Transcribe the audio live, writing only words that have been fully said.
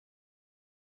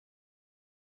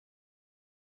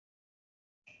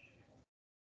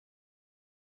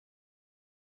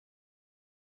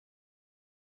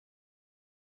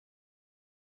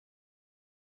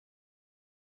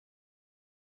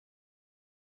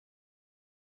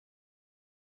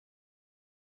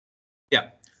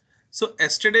So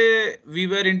yesterday we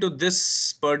were into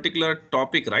this particular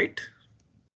topic, right?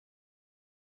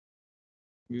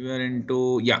 We were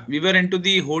into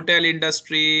the hotel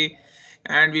industry,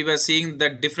 and we were seeing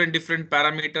that different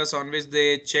parameters on which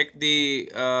they check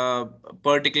the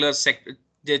particular sector.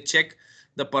 They check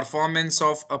the performance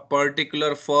of a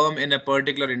particular firm in a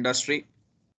particular industry.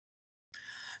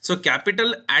 So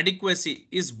capital adequacy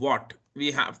is what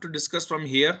we have to discuss from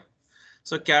here.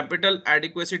 So capital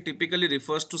adequacy typically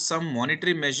refers to some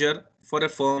monetary measure for a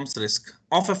firm's risk,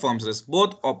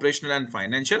 both operational and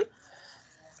financial,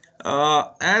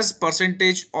 as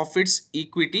percentage of its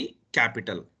equity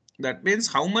capital. That means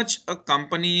how much a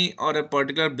company or a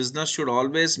particular business should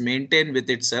always maintain with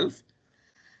itself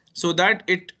so that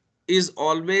it is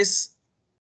always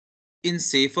in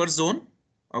safer zone,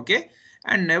 okay,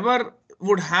 and never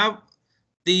would have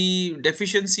the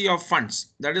deficiency of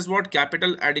funds. That is what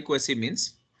capital adequacy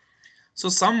means. So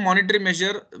some monetary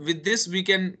measure with this we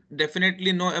can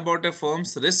definitely know about a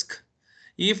firm's risk.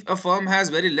 If a firm has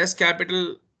very less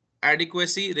capital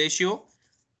adequacy ratio,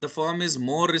 the firm is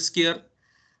more riskier.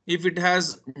 If it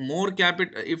has more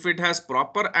capital, if it has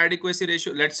proper adequacy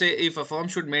ratio, let's say if a firm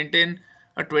should maintain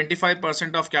a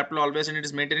 25% of capital always and it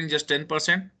is maintaining just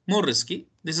 10%, more risky.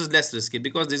 This is less risky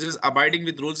because this is abiding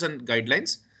with rules and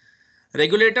guidelines.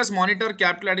 Regulators monitor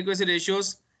capital adequacy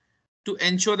ratios to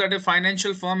ensure that a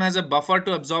financial firm has a buffer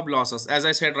to absorb losses. As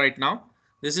I said right now,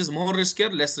 this is more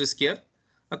riskier, less riskier.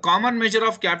 A common measure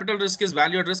of capital risk is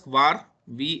value at risk, VAR,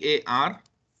 VAR.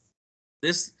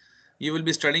 This you will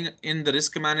be studying in the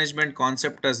risk management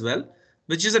concept as well,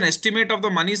 which is an estimate of the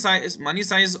money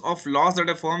size of loss that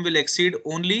a firm will exceed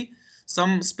only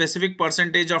some specific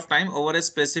percentage of time over a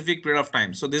specific period of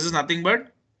time. So this is nothing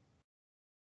but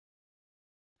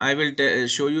I will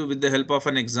show you with the help of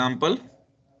an example.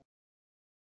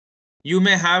 You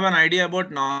may have an idea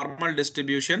about normal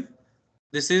distribution.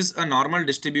 This is a normal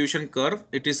distribution curve.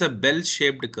 It is a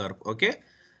bell-shaped curve. Okay.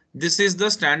 This is the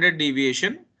standard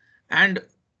deviation, and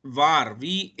VAR,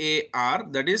 VAR,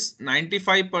 that is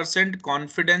 95%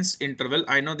 confidence interval.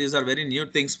 I know these are very new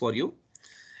things for you,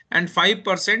 and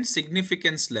 5%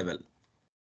 significance level.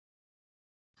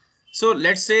 So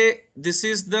let's say this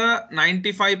is the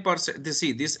 95%.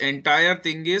 This entire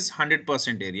thing is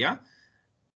 100% area.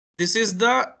 This is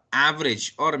the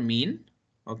average or mean.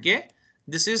 Okay.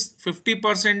 This is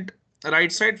 50%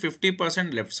 right side,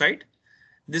 50% left side.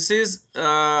 This is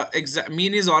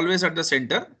mean is always at the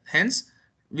center. Hence,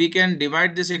 we can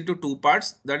divide this into two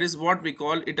parts. That is what we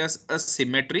call it as a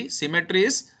symmetry. Symmetry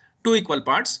is two equal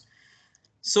parts.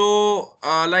 So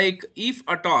like if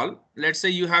at all, let's say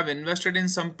you have invested in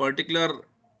some particular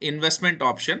investment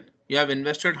option, you have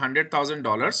invested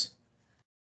 $100,000.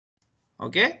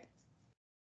 Okay.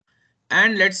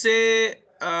 And let's say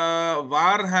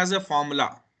VAR has a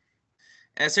formula,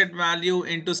 asset value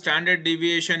into standard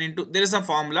deviation into, there is a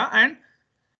formula,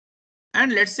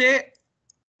 and let's say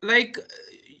like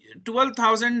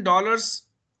 $12,000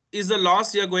 is the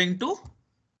loss you're going to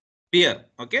bear.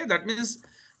 Okay, that means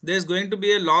there's going to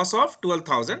be a loss of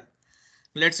 12,000.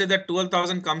 Let's say that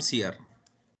 12,000 comes here.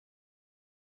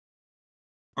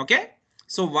 Okay,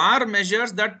 so VAR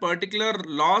measures that particular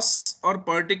loss or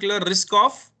particular risk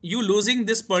of you losing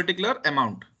this particular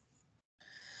amount.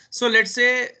 So let's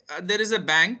say there is a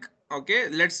bank. Okay,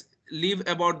 let's leave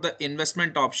about the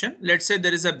investment option. Let's say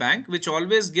there is a bank which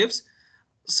always gives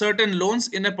certain loans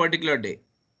in a particular day,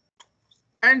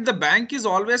 and the bank is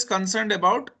always concerned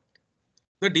about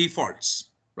the defaults,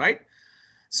 right?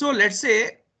 So let's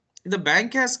say the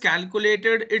bank has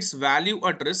calculated its value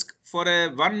at risk for a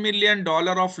 $1 million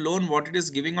of loan, what it is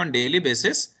giving on daily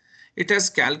basis. It has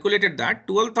calculated that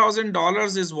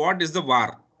 $12,000 is what is the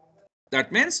VAR.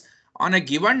 That means on a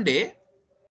given day,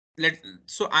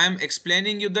 so I am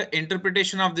explaining you the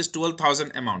interpretation of this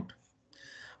 12,000 amount.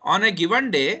 On a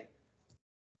given day,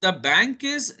 the bank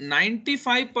is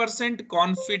 95%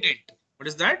 confident. What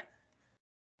is that?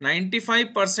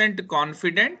 95%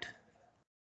 confident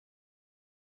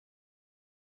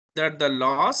that the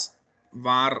loss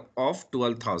VAR of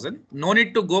 12,000. No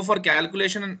need to go for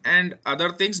calculation and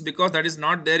other things because that is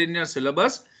not there in your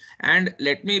syllabus. And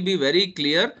let me be very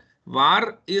clear.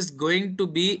 VAR is going to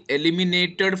be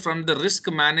eliminated from the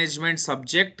risk management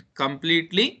subject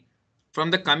completely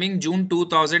from the coming June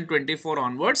 2024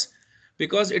 onwards,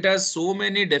 because it has so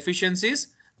many deficiencies.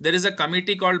 There is a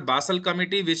committee called Basel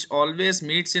Committee which always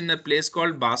meets in a place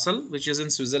called Basel, which is in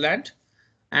Switzerland,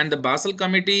 and the Basel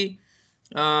Committee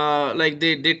like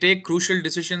they take crucial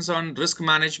decisions on risk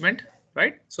management,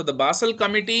 right? So the Basel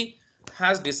Committee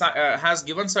has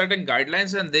given certain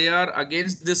guidelines, and they are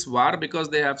against this VAR because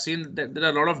they have seen that there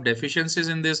are a lot of deficiencies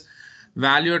in this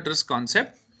value at risk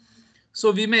concept.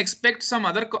 So we may expect some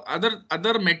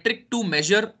other metric to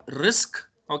measure risk.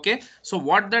 Okay, so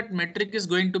what that metric is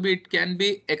going to be, it can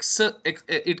be excess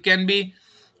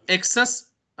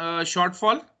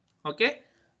shortfall. Okay,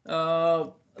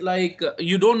 like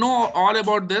you don't know all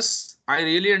about this. I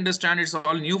really understand, it's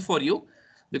all new for you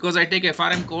because I take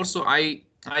FRM course, so I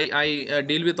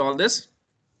deal with all this.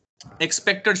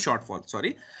 Expected shortfall,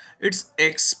 sorry, it's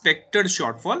expected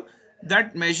shortfall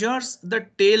that measures the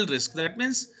tail risk. That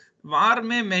means VAR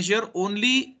may measure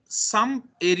only some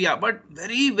area, but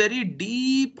very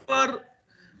deeper,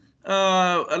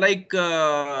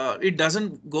 it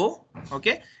doesn't go.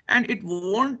 Okay, and it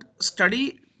won't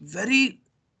study very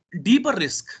deeper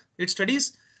risk. It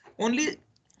studies only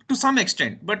to some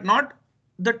extent, but not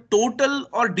the total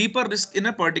or deeper risk in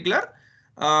a particular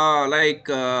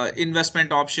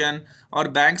investment option or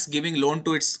banks giving loan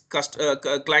to its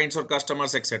clients or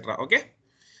customers, etc. Okay,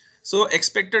 so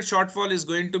expected shortfall is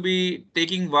going to be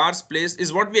taking VAR's place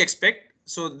is what we expect.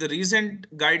 So the recent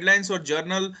guidelines or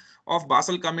journal of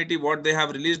Basel committee, what they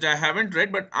have released, I haven't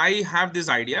read, but I have this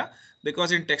idea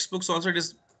because in textbooks also it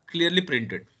is clearly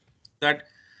printed that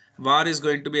VAR is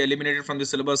going to be eliminated from the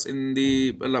syllabus in the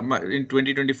in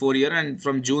 2024 year, and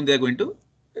from June they are going to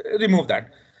remove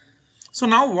that. So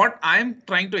now what I'm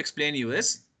trying to explain you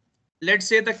is, let's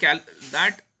say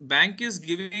that bank is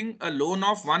giving a loan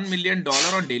of $1 million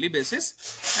on daily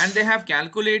basis, and they have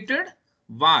calculated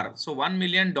VAR. So $1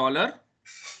 million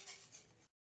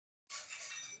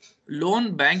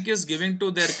loan bank is giving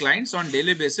to their clients on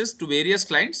daily basis to various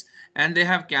clients, and they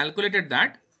have calculated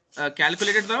that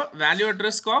calculated the value at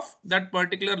risk of that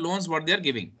particular loans what they are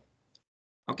giving.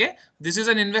 Okay, this is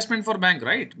an investment for bank,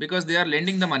 right? Because they are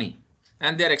lending the money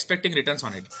and they are expecting returns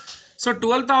on it. So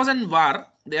 12,000 VAR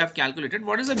they have calculated.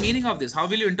 What is the meaning of this? How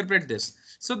will you interpret this?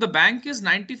 So the bank is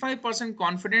 95%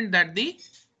 confident that the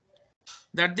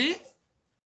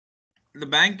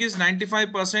bank is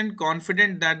 95%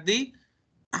 confident that the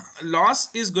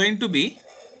loss is going to be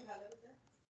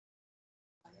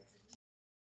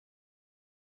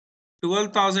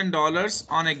 $12,000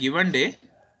 on a given day,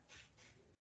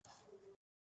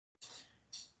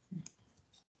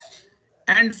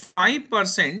 and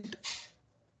 5%.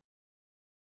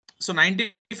 So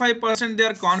 95% they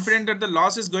are confident that the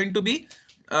loss is going to be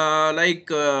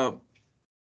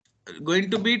going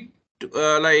to be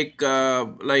less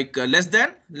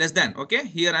than. Okay,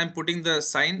 here I'm putting the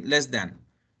sign less than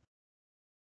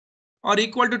or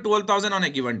equal to 12,000 on a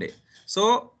given day.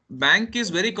 So bank is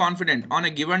very confident on a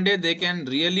given day they can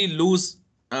really lose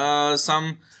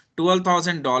some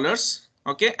 $12,000.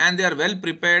 Okay, and they are well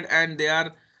prepared and they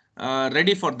are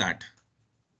ready for that.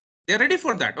 They're ready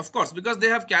for that, of course, because they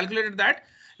have calculated that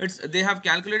they have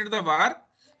calculated the VAR,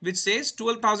 which says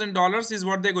 $12,000 is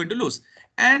what they're going to lose.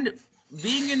 And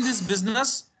being in this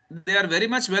business, they are very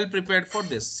much well prepared for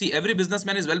this. See, every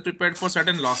businessman is well prepared for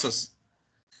certain losses,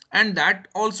 and that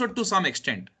also to some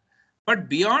extent. But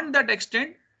beyond that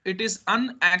extent, it is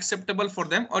unacceptable for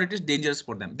them or it is dangerous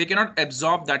for them. They cannot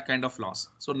absorb that kind of loss.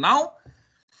 So now,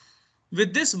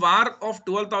 with this VAR of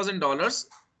 $12,000,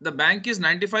 the bank is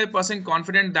 95%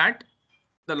 confident that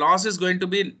the loss is going to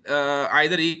be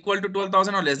either equal to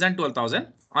 12,000 or less than 12,000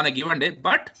 on a given day.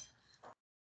 But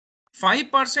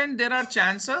 5% there are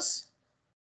chances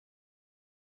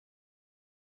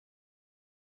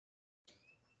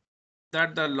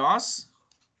that the loss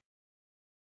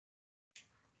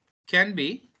can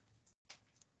be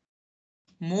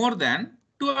more than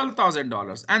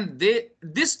 $12,000, and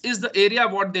this is the area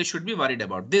what they should be worried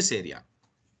about. This area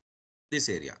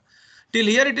till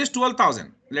here it is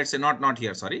 12,000. Let's say not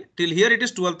here, sorry, till here it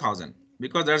is 12,000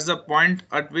 because that's the point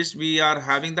at which we are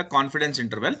having the confidence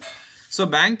interval. So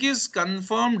bank is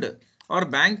confirmed, or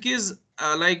bank is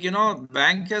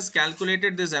bank has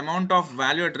calculated this amount of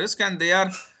value at risk, and they are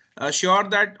sure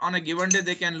that on a given day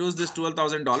they can lose this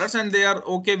 $12,000, and they are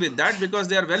okay with that because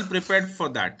they are well prepared for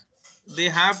that. They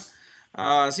have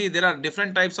see, there are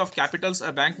different types of capitals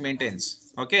a bank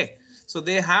maintains. Okay, so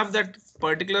they have that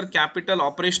particular capital,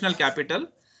 operational capital,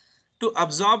 to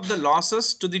absorb the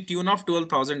losses to the tune of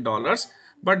 $12,000.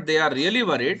 But they are really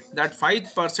worried that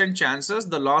 5% chances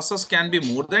the losses can be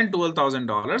more than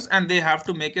 $12,000, and they have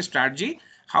to make a strategy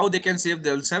how they can save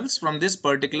themselves from this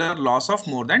particular loss of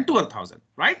more than 12,000,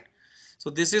 right? So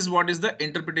this is what is the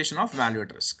interpretation of value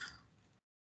at risk.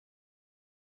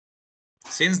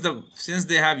 Since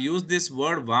they have used this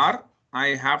word VAR, I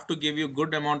have to give you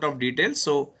good amount of details,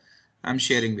 so I'm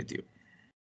sharing with you.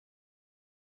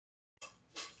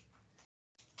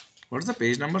 What's the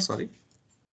page number? Sorry,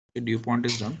 the DuPont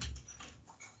is done.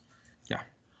 Yeah.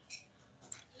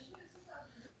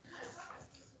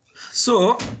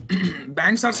 So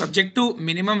banks are subject to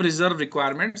minimum reserve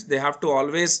requirements. They have to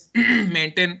always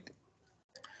maintain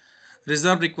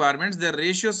reserve requirements. The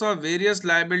ratios of various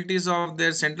liabilities of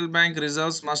their central bank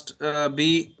reserves must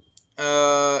be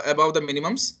above the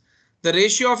minimums. The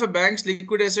ratio of a bank's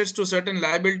liquid assets to certain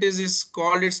liabilities is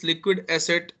called its liquid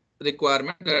asset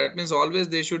requirement. That means always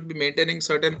they should be maintaining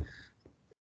certain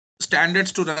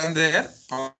standards to run their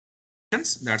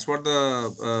operations. That's what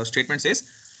the statement says.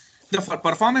 The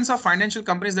performance of financial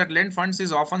companies that lend funds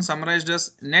is often summarized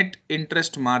as net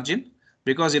interest margin,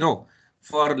 because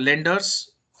for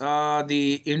lenders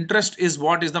the interest is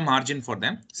what is the margin for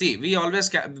them. See, we always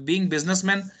being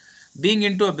businessmen, being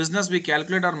into a business, we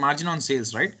calculate our margin on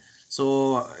sales, right?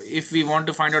 So if we want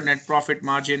to find out net profit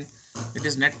margin, it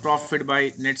is net profit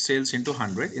by net sales into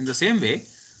 100. In the same way,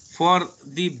 for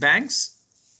the banks,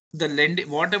 the lend,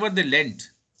 whatever they lend,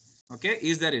 okay,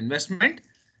 is their investment,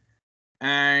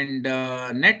 and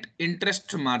net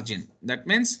interest margin, that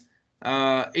means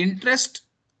interest.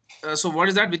 So what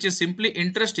is that? Which is simply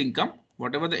interest income,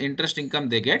 whatever the interest income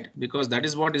they get, because that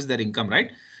is what is their income,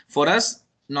 right? For us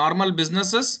normal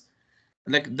businesses,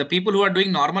 like the people who are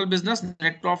doing normal business,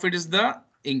 net profit is the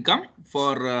income.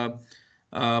 For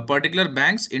particular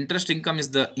banks, interest income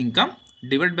is the income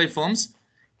divided by firms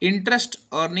interest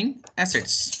earning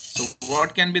assets. So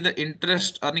what can be the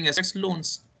interest earning assets?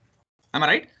 Loans. Am I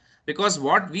right? Because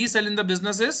what we sell in the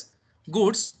business is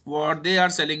goods, what they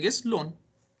are selling is loan.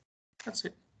 That's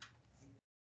it.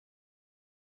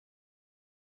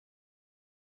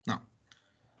 Now,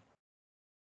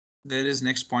 there is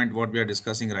next point what we are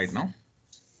discussing right now.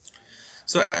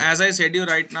 So as I said you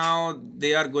right now,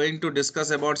 they are going to discuss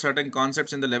about certain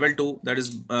concepts in the level 2, that is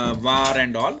VAR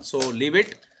and all. So leave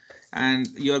it. And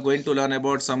you are going to learn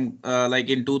about some like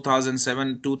in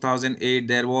 2007, 2008,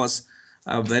 there was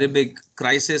a very big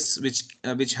crisis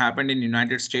which happened in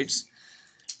United States.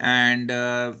 And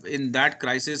in that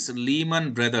crisis,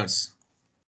 Lehman Brothers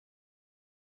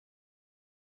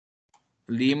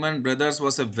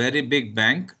was a very big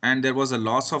bank, and there was a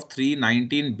loss of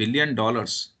 $319 billion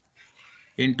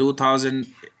in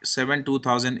 2007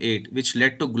 2008, which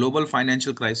led to global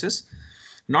financial crisis.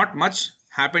 Not much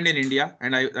happened in India,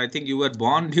 and I think you were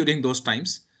born during those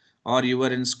times, or you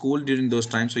were in school during those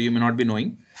times, so you may not be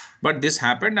knowing. But this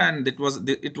happened, and it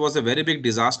was a very big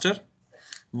disaster.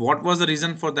 What was the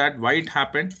reason for that? Why it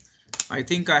happened? I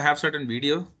think I have certain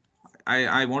video.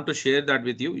 I want to share that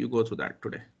with you. You go through that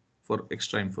today for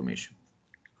extra information.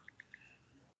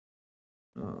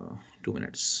 2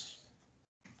 minutes.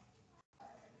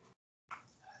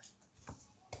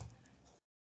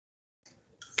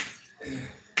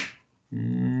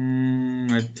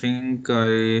 I think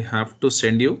I have to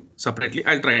send you separately.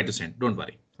 I'll try to send. Don't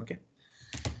worry. Okay.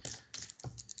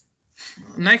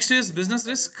 Next is business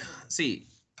risk. See,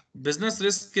 business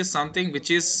risk is something which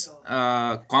is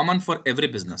common for every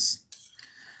business.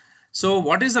 So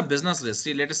what is a business risk?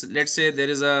 See, let's say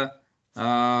there's a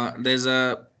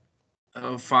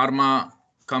pharma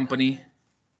company.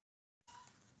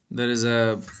 There is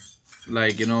a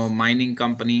mining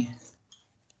company.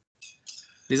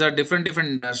 These are different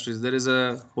industries. There is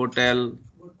a hotel.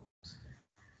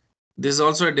 This is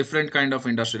also a different kind of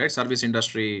industry, right? Service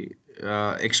industry,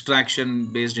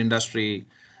 extraction based industry,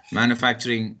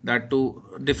 manufacturing, that too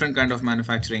different kind of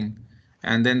manufacturing.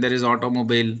 And then there is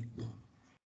automobile.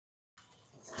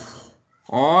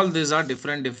 All these are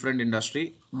different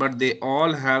industry, but they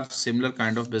all have similar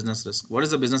kind of business risk. What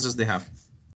is the businesses they have?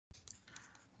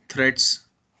 Threats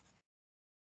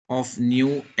of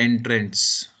new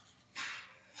entrants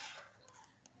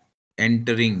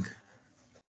entering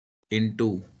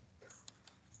into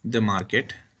the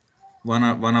market, one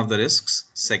of the risks.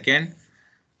 Second,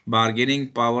 bargaining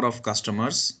power of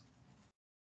customers.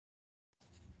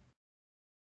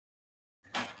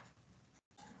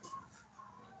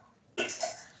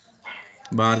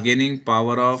 Bargaining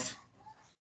power of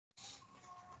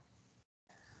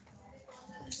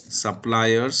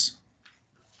suppliers.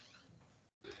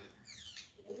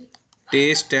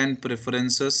 Taste and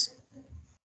preferences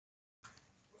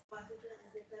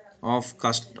of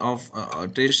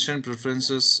taste and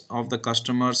preferences of the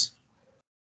customers,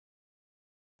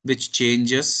 which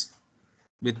changes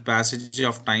with passage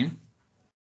of time.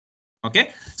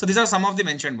 Okay, so these are some of the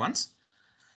mentioned ones.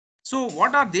 So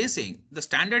what are they saying? The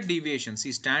standard deviation.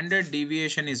 See, standard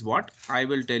deviation is what? I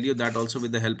will tell you that also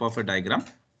with the help of a diagram.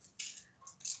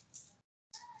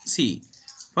 See,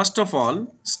 first of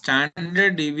all,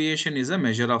 standard deviation is a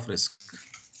measure of risk.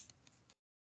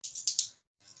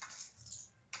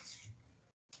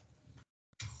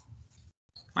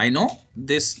 I know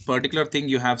this particular thing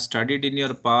you have studied in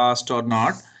your past or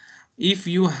not, if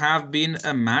you have been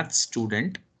a math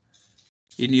student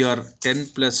in your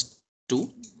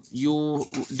 10+2, you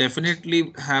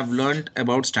definitely have learned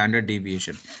about standard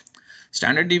deviation.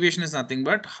 Standard deviation is nothing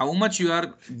but how much you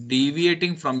are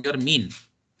deviating from your mean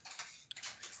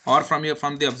or from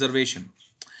the observation.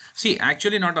 See,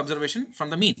 actually not observation, from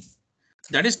the mean.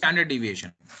 That is standard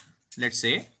deviation. Let's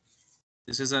say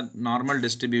this is a normal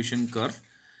distribution curve.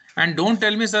 And don't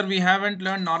tell me, sir, we haven't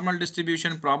learned normal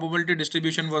distribution. Probability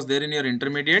distribution was there in your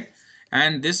intermediate.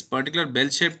 And this particular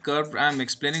bell-shaped curve I'm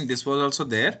explaining, this was also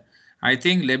there. I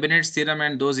think Leibniz theorem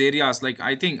and those areas, like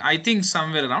I think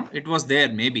somewhere around it was there,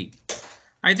 maybe.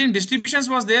 I think distributions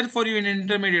was there for you in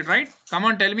intermediate, right? Come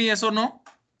on, tell me yes or no.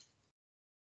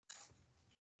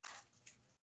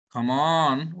 Come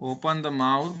on, open the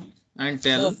mouth and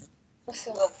tell.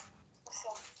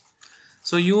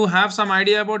 So you have some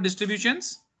idea about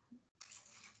distributions?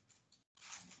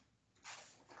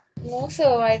 No,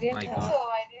 sir, I didn't have.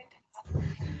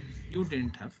 You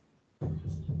didn't have.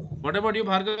 What about you,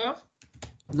 Bhargav?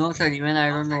 No, sir, even I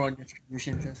don't know what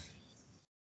distribution is.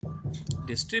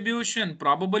 Distribution,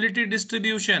 probability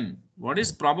distribution. What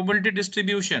is probability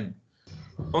distribution?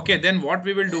 Okay, then what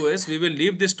we will do is we will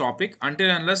leave this topic until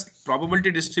unless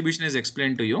probability distribution is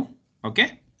explained to you.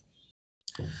 Okay.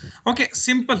 Okay,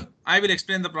 simple. I will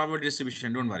explain the probability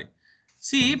distribution. Don't worry.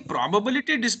 See,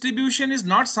 probability distribution is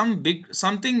not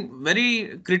something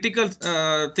very critical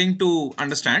thing to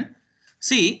understand.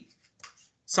 See,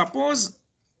 suppose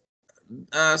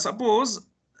suppose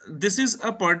this is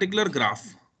a particular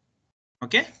graph.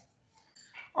 Okay.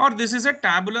 Or this is a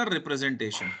tabular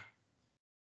representation.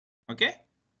 Okay.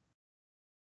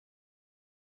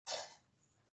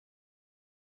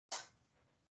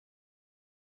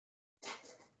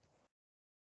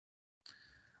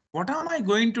 What am I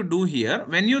going to do here?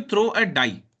 When you throw a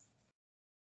die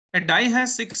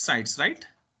has 6 sides, right?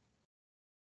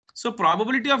 So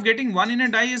probability of getting 1 in a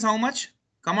die is how much?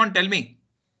 Come on, tell me.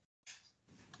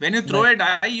 When you throw a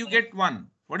die, you get 1.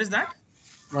 What is that?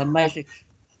 1/6.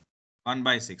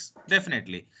 1/6.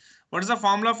 Definitely. What is the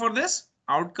formula for this?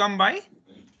 Outcome by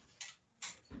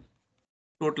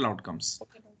total outcomes.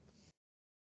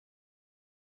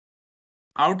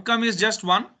 Outcome is just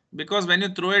 1 because when you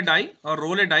throw a die or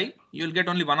roll a die, you'll get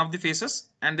only one of the faces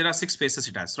and there are 6 faces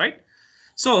it has, right?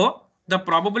 So the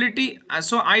probability,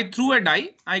 so I threw a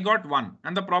die, I got 1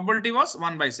 and the probability was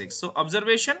 1/6. So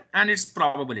observation and its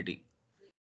probability.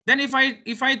 Then if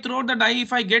I throw the die,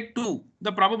 if I get 2,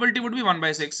 the probability would be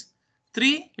 1/6.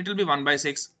 3, it will be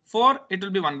 1/6. 4, it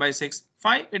will be 1/6.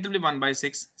 5, it will be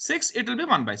 1/6. 6, it will be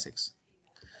 1/6.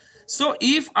 So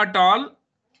if at all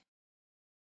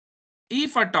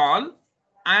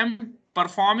I am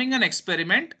performing an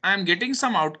experiment, I am getting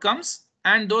some outcomes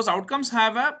and those outcomes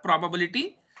have a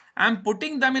probability. I am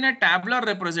putting them in a tabular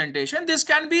representation. This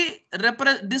can be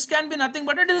nothing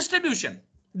but a distribution.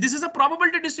 This is a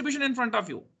probability distribution in front of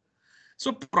you.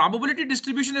 So probability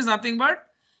distribution is nothing but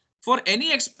for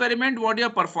any experiment what you are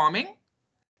performing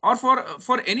or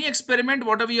for any experiment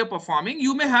whatever you are performing,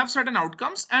 you may have certain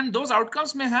outcomes and those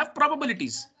outcomes may have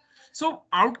probabilities. So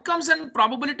outcomes and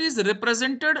probabilities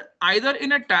represented either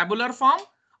in a tabular form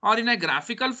or in a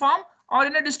graphical form or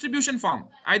in a distribution form,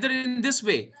 either in this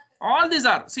way. All these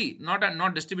are, see, not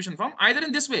distribution form, either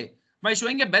in this way by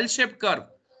showing a bell-shaped curve.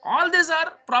 All these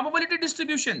are probability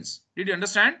distributions. Did you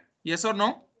understand? Yes or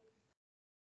no?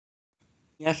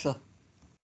 Yes, sir.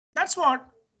 That's what.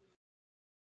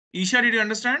 Isha, did you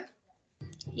understand?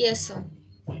 Yes, sir.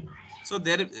 So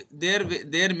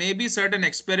there may be certain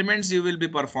experiments you will be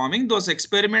performing. Those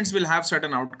experiments will have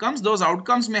certain outcomes. Those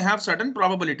outcomes may have certain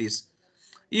probabilities.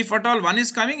 If at all 1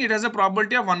 is coming, it has a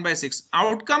probability of 1/6.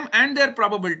 Outcome and their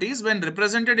probabilities when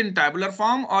represented in tabular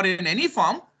form or in any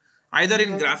form, either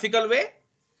in graphical way.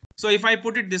 So if I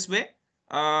put it this way,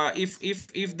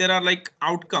 if there are like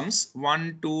outcomes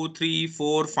 1, 2, 3,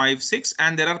 4, 5, 6,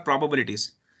 and there are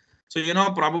probabilities. So you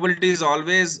know probability is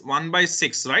always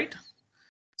 1/6, right?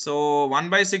 So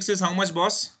 1/6 is how much,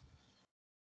 boss?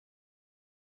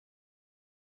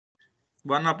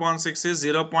 1/6 is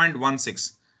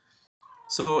 0.16.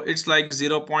 So it's like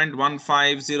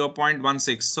 0.15,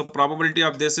 0.16. So probability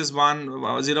of this is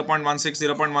 0.16,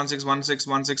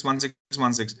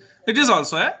 0.16, 16. It is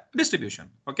also a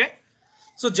distribution. Okay.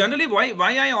 So generally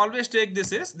why I always take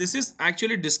this is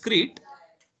actually discrete.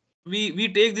 We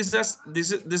take this as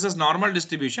normal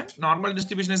distribution. Normal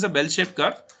distribution is a bell-shaped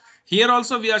curve. Here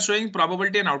also we are showing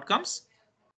probability and outcomes.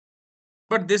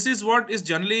 But this is what is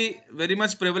generally very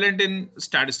much prevalent in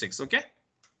statistics. Okay.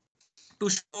 To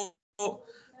show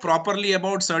properly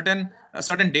about certain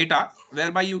data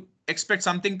whereby you expect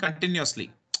something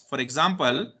continuously. For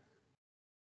example,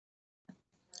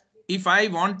 if I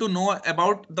want to know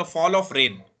about the fall of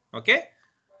rain. Okay.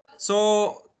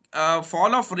 So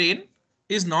fall of rain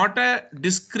is not a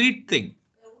discrete thing.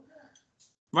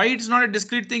 Why it's not a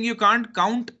discrete thing? You can't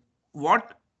count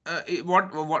what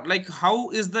like how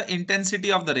is the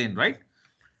intensity of the rain, right?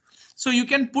 So you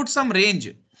can put some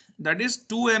range, that is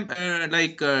 20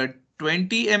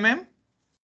 mm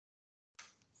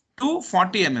to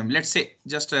 40 mm. Let's say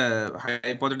just a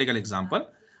hypothetical example.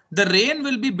 The rain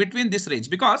will be between this range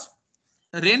because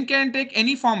rain can take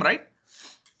any form, right?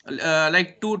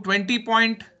 Like to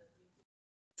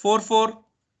 20.44,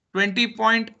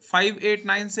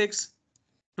 20.5896,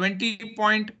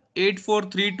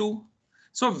 20.8432.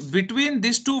 So between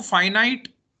these two finite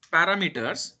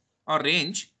parameters or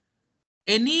range,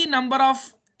 any number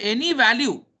of any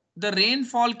value, the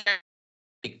rainfall can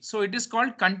take. So it is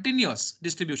called continuous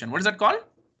distribution. What is that called?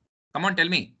 Come on, tell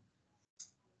me.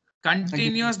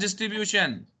 Continuous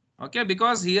distribution. Okay,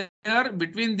 because here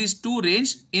between these two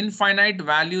range, infinite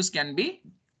values can be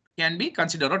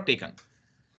considered or taken.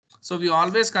 So we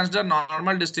always consider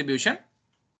normal distribution.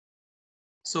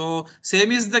 So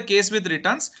same is the case with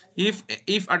returns. If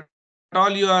at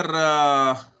all you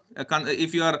are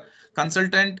if you are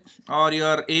consultant or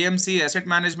your AMC asset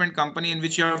management company in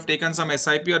which you have taken some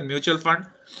SIP or mutual fund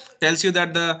tells you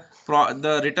that the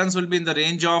returns will be in the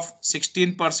range of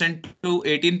 16% to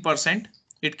 18%.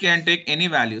 It can take any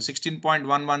value 16.11,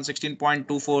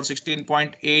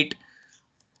 16.24,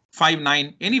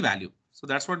 16.859, any value. So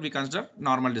that's what we consider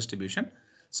normal distribution.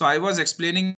 So I was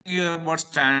explaining about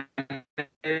standard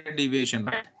deviation,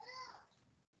 right?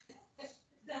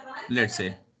 Let's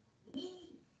say.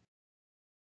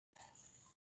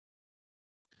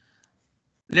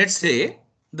 Let's say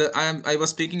I was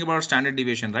speaking about standard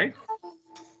deviation, right?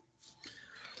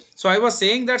 So I was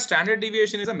saying that standard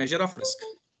deviation is a measure of risk.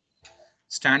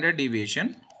 Standard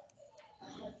deviation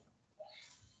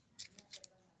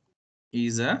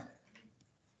is a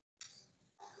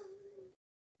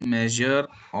measure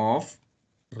of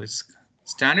risk.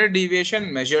 Standard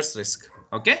deviation measures risk.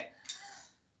 Okay.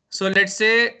 So let's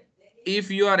say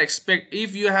if you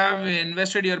have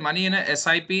invested your money in a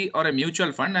SIP or a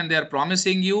mutual fund and they are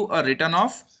promising you a return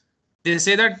of, they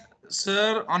say that,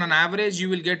 sir, on an average you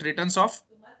will get returns of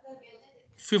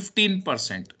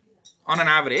 15%. On an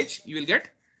average you will get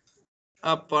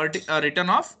a return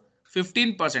of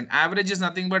 15%. Average is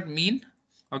nothing but mean.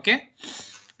 Okay.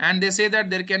 And they say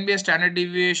that there can be a standard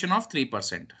deviation of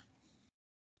 3%.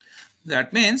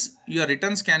 That means your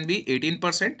returns can be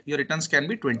 18%, your returns can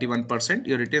be 21%,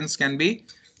 your returns can be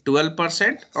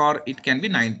 12%, or it can be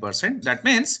 9%. That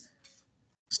means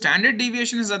standard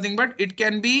deviation is nothing but it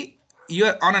can be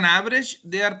on an average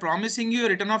they are promising you a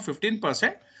return of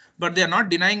 15%, but they are not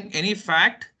denying any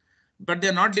fact, but they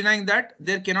are not denying that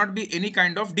there cannot be any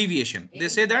kind of deviation. They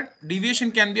say that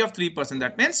deviation can be of 3%.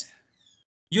 That means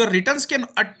your returns can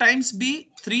at times be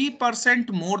 3%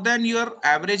 more than your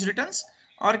average returns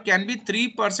or can be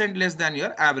 3% less than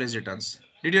your average returns.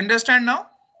 Did you understand now?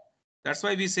 That's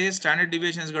why we say standard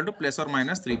deviation is equal to plus or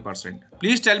minus 3%.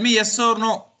 Please tell me yes or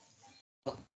no.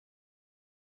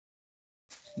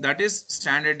 That is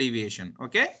standard deviation.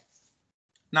 Okay.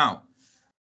 Now,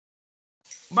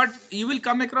 but you will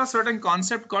come across certain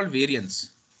concept called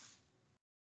variance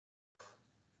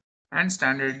and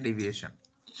standard deviation.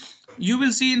 You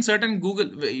will see in certain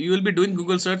you will be doing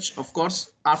Google search, of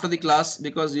course, after the class,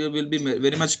 because you will be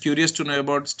very much curious to know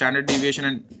about standard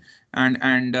deviation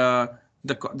and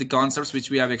the concepts which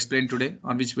we have explained today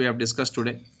or which we have discussed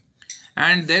today.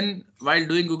 And then while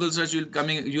doing Google search, you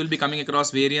will be coming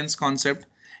across variance concept,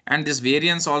 and this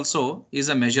variance also is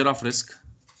a measure of risk.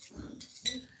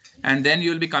 And then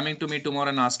you will be coming to me tomorrow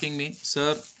and asking me,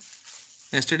 sir,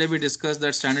 yesterday we discussed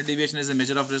that standard deviation is a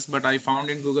measure of risk, but I found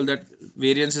in Google that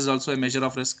variance is also a measure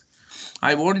of risk.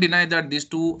 I won't deny that these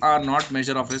two are not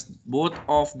measure of risk. Both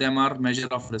of them are measure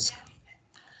of risk.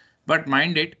 But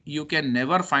mind it, you can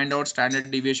never find out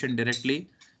standard deviation directly.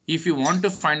 If you want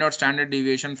to find out standard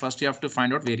deviation, first you have to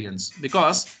find out variance,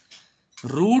 because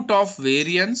root of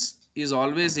variance is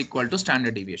always equal to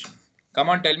standard deviation. Come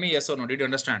on, tell me yes or no. Did you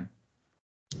understand?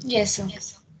 Yes, sir.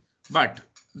 But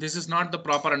this is not the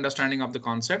proper understanding of the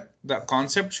concept. The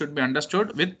concept should be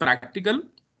understood with practical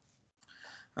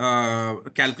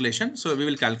calculation. So we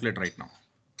will calculate right now.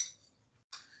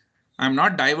 I'm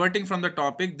not diverting from the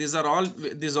topic. These all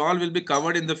will be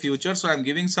covered in the future. So I'm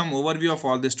giving some overview of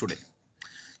all this today.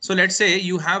 So let's say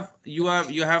you have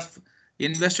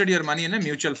invested your money in a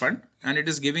mutual fund, and it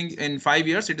is giving in 5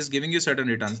 years, it is giving you certain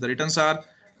returns. The returns are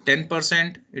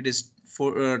 10%. It is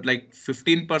like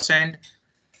 15%.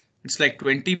 It's like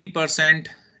 20%.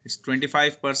 It's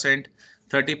 25%,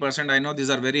 30%. I know these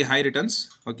are very high returns.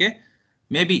 Okay.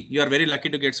 Maybe you are very lucky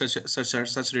to get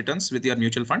such returns with your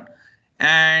mutual fund.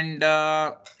 And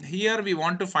here we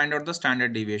want to find out the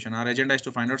standard deviation. Our agenda is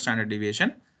to find out standard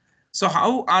deviation. So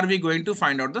how are we going to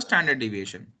find out the standard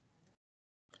deviation?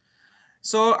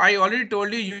 So I already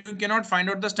told you, you cannot find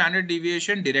out the standard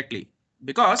deviation directly,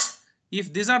 because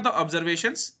if these are the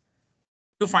observations,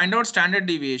 to find out standard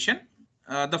deviation,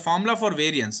 the formula for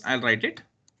variance, I'll write it.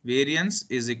 Variance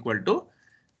is equal to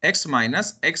x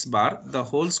minus x bar the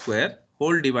whole square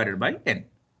whole divided by n.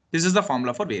 This is the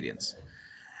formula for variance.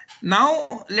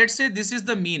 Now let's say this is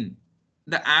the mean.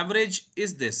 The average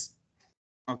is this.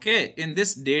 Okay, in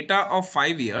this data of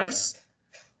 5 years,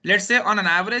 let's say on an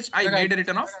average I Sir, made a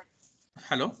return of,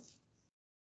 hello.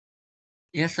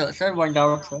 yes, sir. Sir, one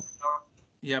doubt, sir.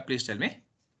 Yeah, please tell me.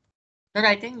 Sir,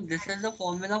 I think this is the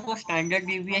formula for standard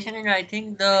deviation, and I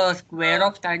think the square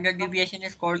of standard deviation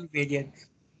is called variance.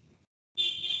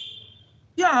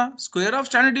 Yeah, square of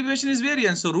standard deviation is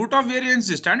variance. So root of variance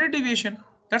is standard deviation.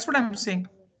 That's what I'm saying.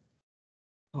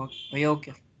 Okay,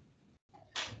 okay.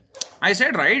 I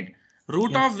said right.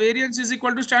 Root Yes, of variance is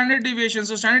equal to standard deviation.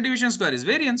 So standard deviation square is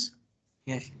variance.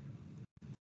 yes.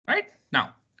 Right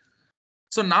now.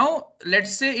 So now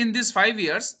let's say in these 5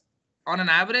 years, on an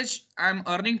average, I'm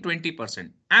earning 20%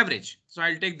 average. So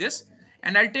I'll take this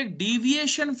and I'll take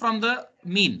deviation from the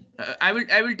mean. I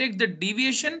will take the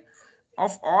deviation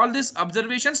of all these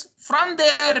observations from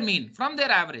their mean, from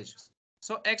their average.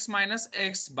 So x minus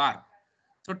x bar.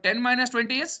 So 10 minus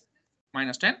 20 is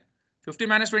minus 10. 50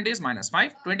 minus 20 is minus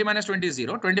 5. 20 minus 20 is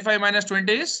 0. 25 minus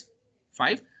 20 is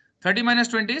 5. 30 minus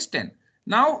 20 is 10.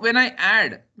 Now when I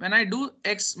add, when I do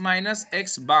x minus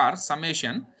x bar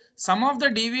summation, sum of the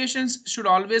deviations should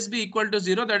always be equal to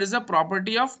 0. That is a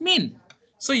property of mean.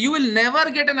 So you will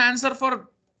never get an answer for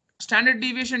standard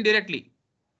deviation directly.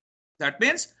 That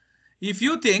means if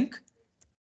you think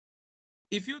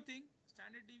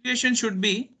standard deviation should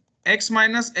be x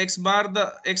minus x bar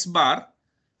the x bar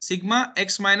sigma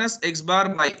x minus x bar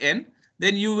by n,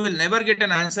 then you will never get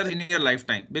an answer in your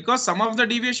lifetime, because sum of the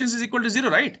deviations is equal to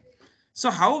 0, right? So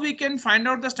how we can find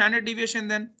out the standard deviation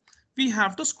then? We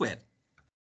have to square.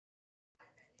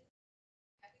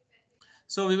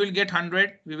 So we will get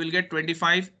 100, we will get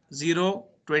 25, 0,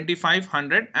 25,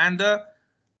 100, and the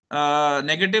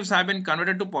negatives have been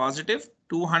converted to positive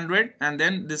 200, and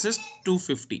then this is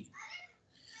 250.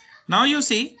 Now you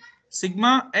see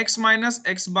sigma x minus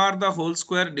x bar the whole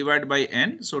square divided by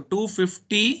n. So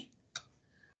 250,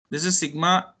 this is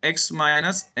sigma x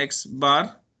minus x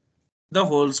bar the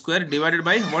whole square divided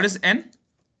by what is n?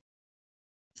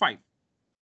 5.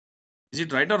 Is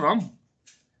it right or wrong?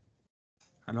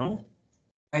 Hello?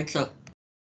 Right, sir.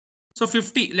 So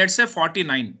 50, let's say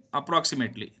 49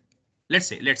 approximately. Let's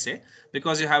say,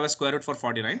 because you have a square root for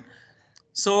 49.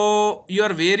 So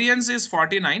your variance is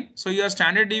 49. So your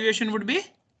standard deviation would be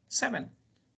 7.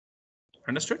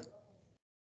 Understood?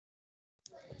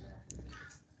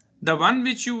 The one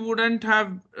which you wouldn't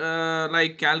have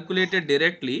like calculated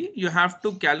directly, you have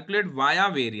to calculate via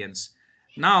variance.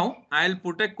 Now I'll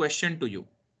put a question to you.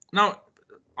 Now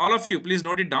all of you, please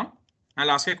note it down.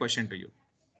 I'll ask a question to you.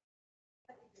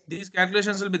 These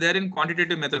calculations will be there in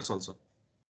quantitative methods also.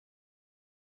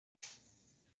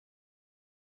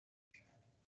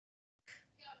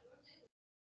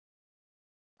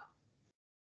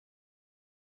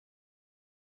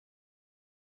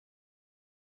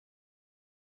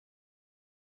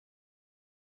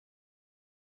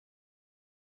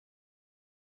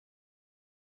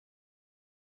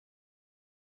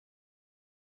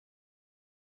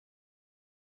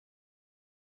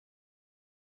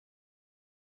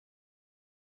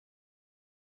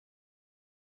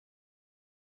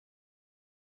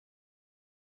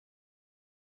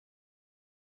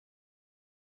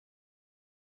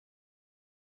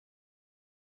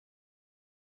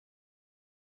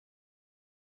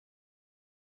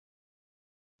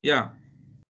 Yeah.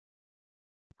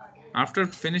 After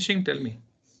finishing, tell me.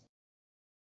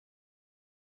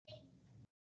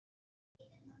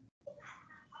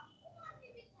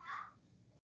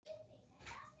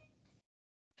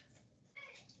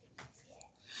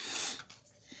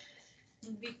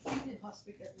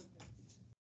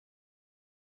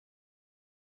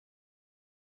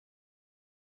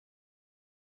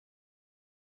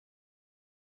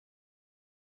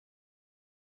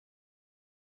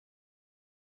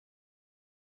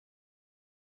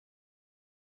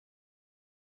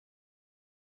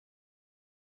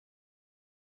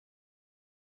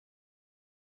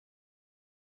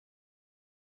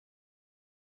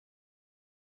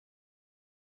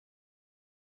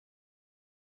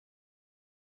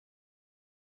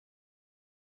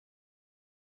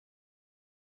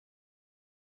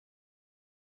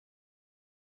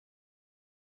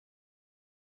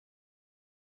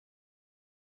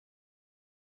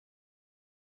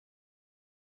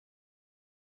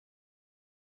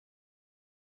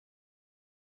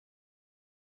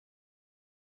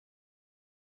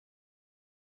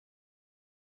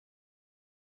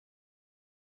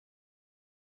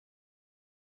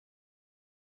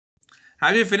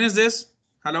 Have you finished this?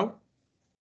 Hello?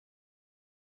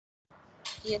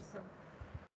 Yes, sir.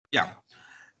 Yeah.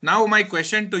 Now my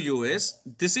question to you is,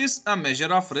 this is a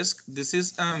measure of risk. This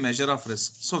is a measure of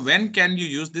risk. So when can you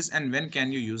use this and when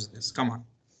can you use this? Come on.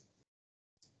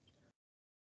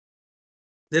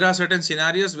 There are certain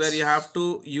scenarios where you have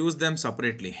to use them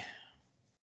separately.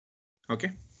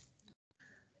 Okay.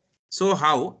 So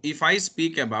how, if I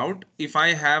speak about, if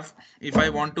I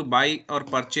want to buy or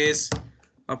purchase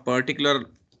a particular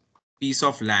piece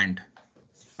of land.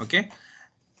 Okay.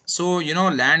 So,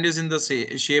 land is in the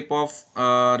shape of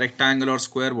rectangle or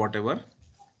square, whatever.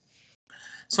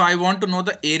 So I want to know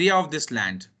the area of this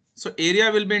land. So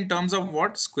area will be in terms of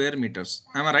what? Square meters.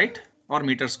 Am I right? Or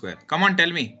meter square? Come on,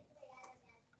 tell me.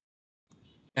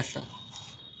 Yes, sir.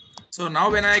 So now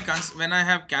when I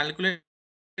have calculated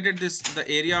this, the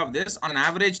area of this, on an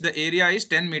average, the area is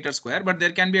 10 meter square, but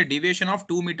there can be a deviation of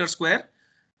 2 meter square.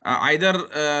 Either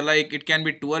like it can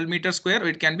be 12 meter square or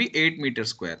it can be 8 meter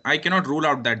square. I cannot rule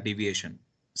out that deviation.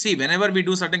 See, whenever we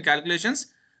do certain calculations,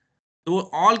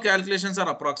 all calculations are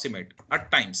approximate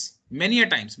at times, many a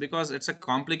times, because it's a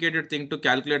complicated thing to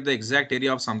calculate the exact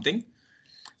area of something.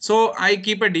 So I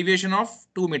keep a deviation of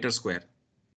 2 meter square.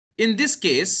 In this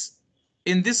case,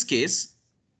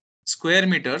 square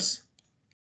meters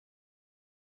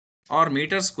or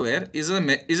meter square is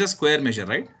a square measure,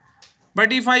 right?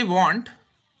 But if I want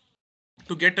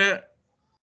to get a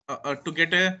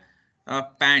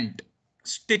pant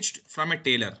stitched from a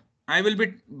tailor, I will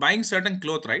be buying certain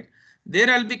cloth, right? There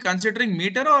I'll be considering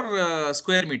meter or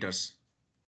square meters.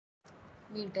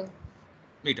 Meter.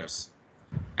 Meters.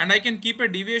 And I can keep a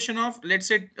deviation of, let's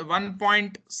say,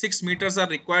 1.6 meters are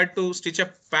required to stitch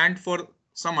a pant for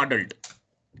some adult.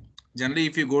 Generally,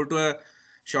 if you go to a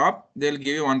shop, they'll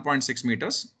give you 1.6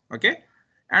 meters. Okay.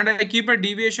 And I keep a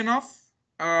deviation of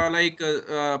like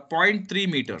zero point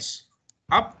 0.3 meters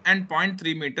up and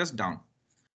 0.3 meters down.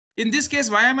 In this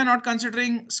case, why am I not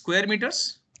considering square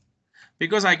meters?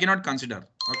 Because I cannot consider.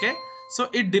 Okay. So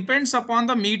it depends upon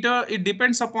the meter. It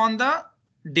depends upon the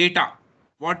data,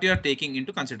 what you are taking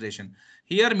into consideration.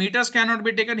 Here meters cannot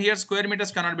be taken. Here square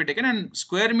meters cannot be taken, and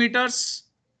square meters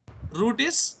root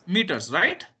is meters,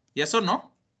 right? Yes or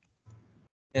no?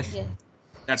 Yes. Yes.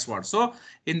 That's what. So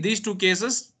in these two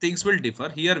cases, things will differ.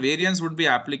 Here variance would be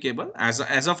applicable. As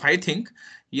of I think,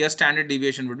 here standard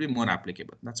deviation would be more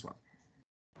applicable. That's what.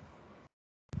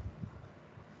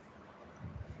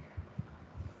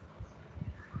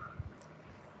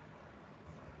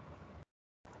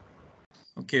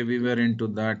 Okay, we were into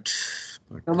that.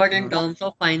 No, but in terms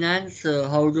of finance,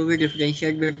 how do we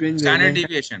differentiate between Standard variance and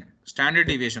deviation. Standard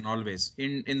deviation always.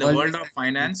 In the world always? of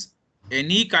finance,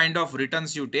 any kind of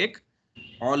returns you take,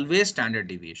 always standard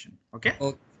deviation. Okay.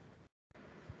 Okay.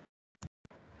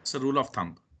 It's a rule of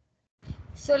thumb.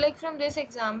 So like from this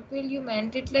example, you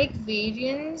meant it like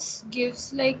variance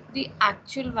gives like the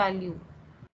actual value.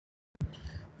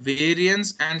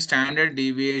 Variance and standard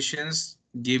deviations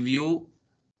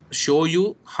show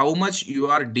you how much you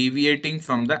are deviating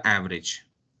from the average.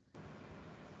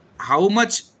 How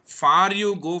much far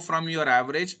you go from your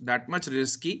average, that much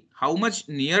risky. How much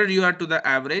near you are to the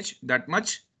average, that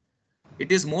much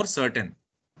it is more certain,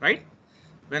 right?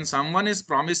 When someone is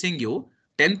promising you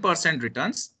 10%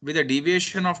 returns with a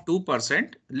deviation of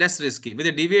 2%, less risky. With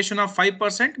a deviation of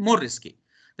 5%, more risky.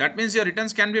 That means your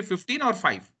returns can be 15 or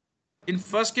 5. In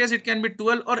first case, it can be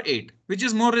 12 or 8. Which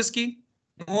is more risky,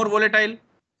 more volatile?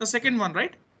 The second one,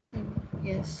 right?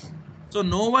 Yes. So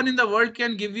no one in the world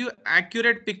can give you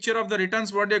accurate picture of the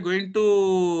returns what they're going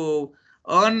to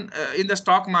earn in the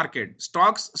stock market.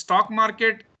 Stock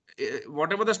market,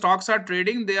 whatever the stocks are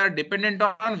trading, they are dependent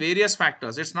on various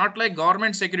factors. It's not like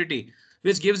government security,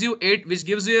 which gives you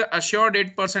assured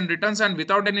 8% returns and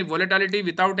without any volatility,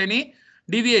 without any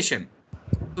deviation.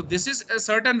 So this is a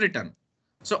certain return.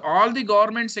 So all the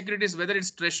government securities, whether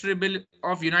it's treasury bill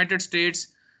of United States,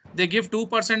 they give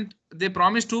 2%, they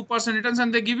promise 2% returns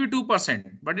and they give you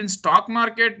 2%. But in stock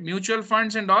market, mutual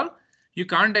funds and all, you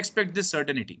can't expect this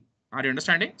certainty. Are you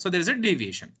understanding? So there is a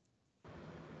deviation.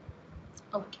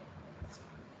 Okay.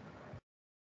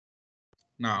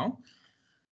 Now,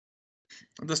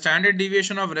 the standard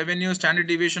deviation of revenue, standard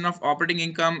deviation of operating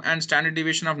income, and standard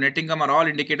deviation of net income are all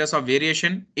indicators of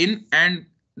variation in and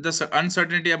the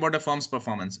uncertainty about a firm's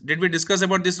performance. Did we discuss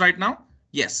about this right now?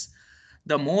 Yes.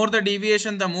 The more the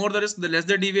deviation, the more the risk, the less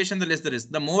the deviation, the less the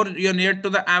risk. The more you're near to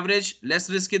the average,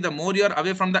 less risky. The more you're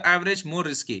away from the average, more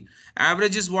risky.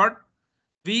 Average is what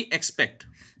we expect.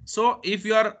 So if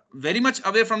you are very much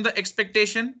away from the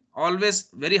expectation, always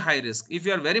very high risk. If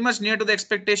you are very much near to the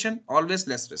expectation, always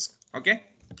less risk. Okay.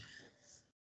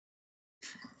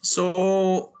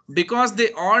 So because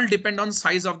they all depend on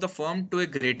size of the firm to a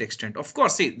great extent. Of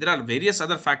course, see, there are various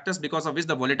other factors because of which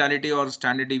the volatility or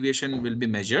standard deviation will be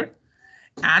measured.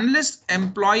 Analysts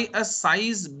employ a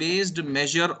size based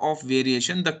measure of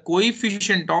variation, the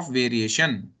coefficient of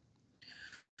variation.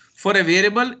 For a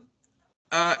variable,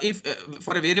 if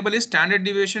for a variable is standard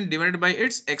deviation divided by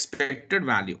its expected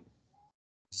value.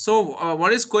 So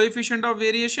what is coefficient of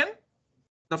variation?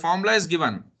 The formula is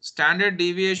given: standard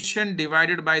deviation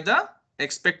divided by the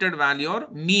expected value or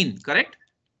mean, correct?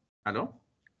 Hello?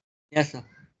 Yes, sir.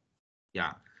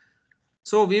 Yeah.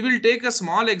 So we will take a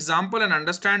small example and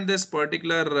understand this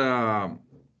particular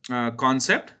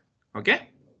concept. Okay.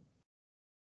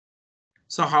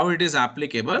 So how it is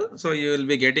applicable. So you will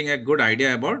be getting a good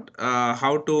idea about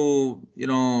how to,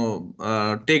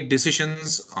 take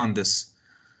decisions on this.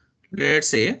 Let's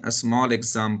say a small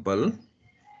example.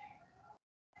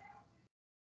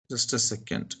 Just a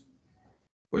second.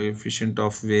 Coefficient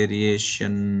of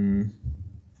variation.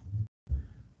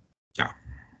 Yeah.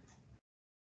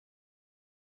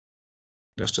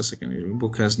 Just a second. Your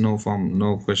book has no form,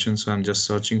 no question. So I'm just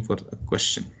searching for a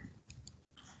question.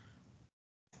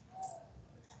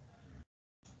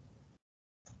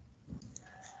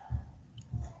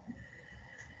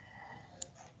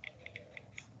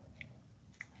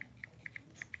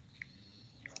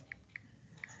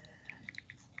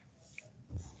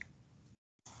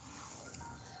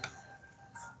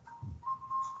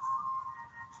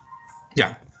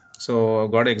 Yeah. So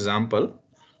got example.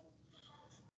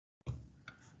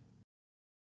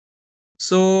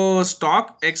 So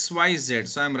stock XYZ.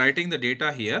 So I'm writing the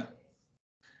data here,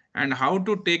 and how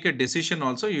to take a decision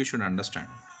also you should understand.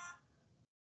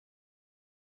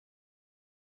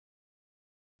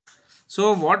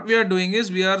 So what we are doing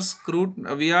is we are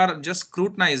just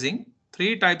scrutinizing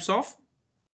three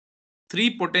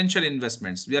potential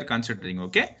investments we are considering.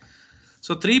 Okay.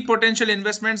 So three potential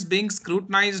investments being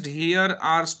scrutinized here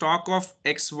are stock of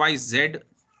XYZ.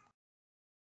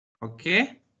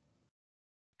 Okay.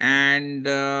 And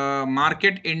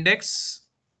market index.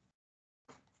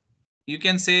 You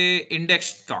can say index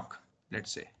stock.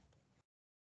 Let's say.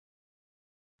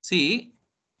 See,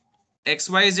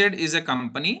 XYZ is a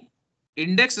company.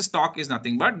 Index stock is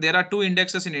nothing but there are two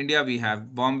indexes in India. We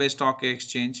have Bombay Stock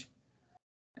Exchange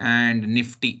and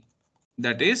Nifty.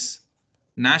 That is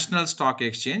National Stock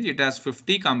Exchange. It has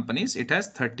 50 companies. It has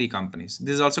 30 companies.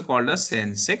 This is also called as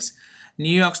Sensex.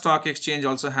 New York Stock Exchange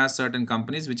also has certain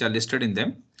companies which are listed in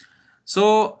them.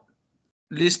 So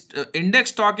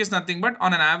index stock is nothing but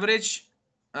on an average,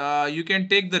 you can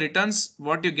take the returns.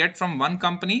 What you get from one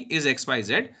company is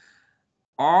XYZ.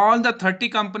 All the 30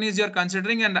 companies you're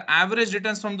considering, and the average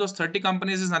returns from those 30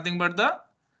 companies is nothing but the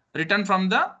return from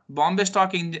the Bombay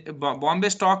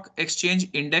Stock Exchange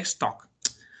index stock.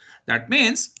 That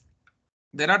means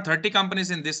there are 30 companies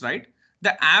in this, right?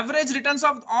 The average returns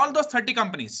of all those 30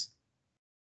 companies.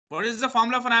 What is the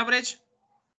formula for average?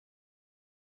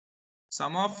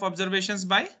 Sum of observations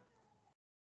by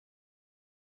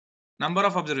number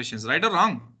of observations, right or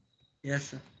wrong? Yes,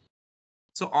 sir.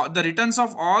 So the returns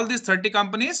of all these 30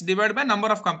 companies divided by number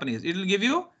of companies, it will give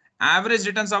you average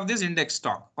returns of this index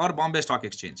stock or Bombay Stock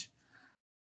Exchange.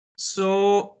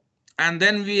 So, and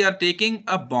then we are taking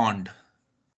a bond.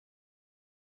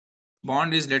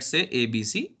 Bond is, let's say,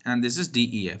 ABC, and this is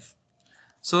DEF.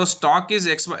 So stock is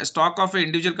stock of an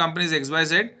individual company is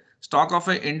XYZ, stock of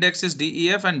an index is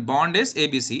DEF, and bond is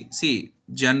ABC. See,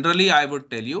 generally I would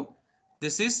tell you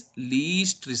this is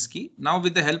least risky. Now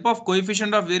with the help of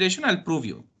coefficient of variation, I'll prove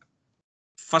you.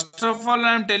 First of all,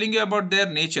 I'm telling you about their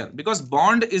nature because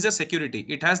bond is a security.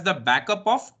 It has the backup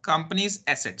of company's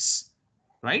assets,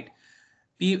 right?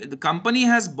 The company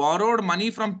has borrowed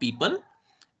money from people,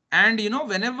 and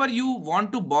whenever you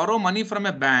want to borrow money from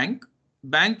a bank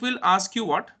will ask you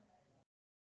what?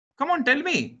 Come on, tell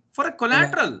me. For a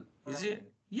Collateral. collateral. Is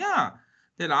it? Yeah.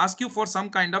 They'll ask you for some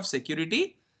kind of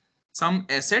security, some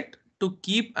asset to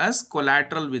keep as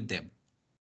collateral with them.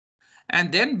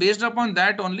 And then based upon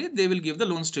that only they will give the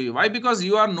loans to you. Why? Because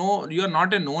you are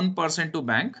not a known person to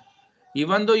bank.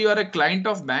 Even though you are a client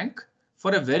of bank,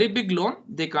 for a very big loan,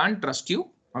 they can't trust you.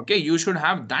 Okay. You should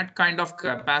have that kind of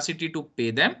capacity to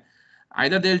pay them.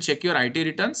 Either they'll check your IT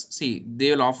returns. See,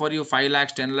 they will offer you 5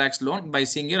 lakhs, 10 lakhs loan by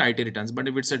seeing your IT returns. But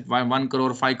if it's at 1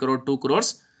 crore, 5 crore, 2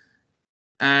 crores,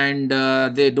 and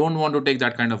they don't want to take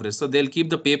that kind of risk. So they'll keep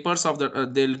the papers of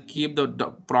they'll keep the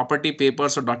property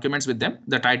papers or documents with them,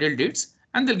 the title deeds,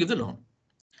 and they'll give the loan.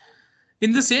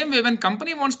 In the same way, when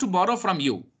company wants to borrow from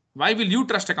you, why will you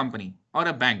trust a company or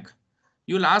a bank?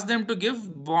 You'll ask them to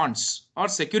give bonds or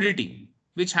security,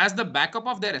 which has the backup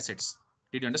of their assets.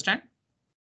 Did you understand?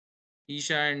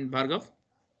 Isha and Bhargav?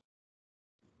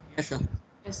 Yes, sir.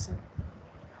 Yes, sir.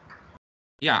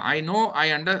 Yeah, I know.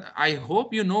 I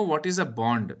hope you know what is a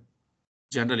bond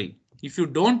generally. If you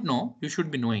don't know, you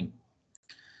should be knowing.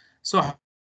 So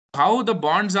how the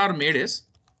bonds are made is,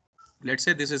 let's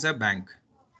say this is a bank.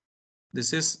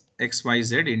 This is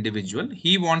XYZ individual.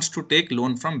 He wants to take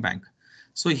loan from bank.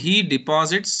 So he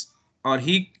deposits, or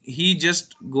he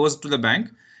just goes to the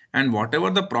bank, and whatever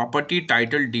the property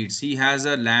title deeds, he has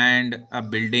a land, a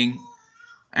building,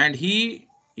 and he,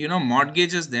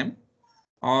 mortgages them,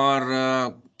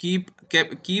 or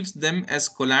keeps them as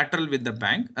collateral with the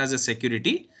bank as a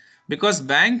security, because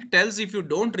bank tells, if you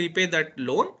don't repay that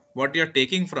loan what you're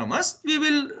taking from us, we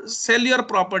will sell your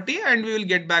property and we will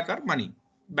get back our money.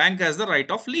 Bank has the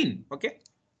right of lien. Okay,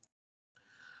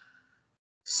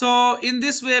 so in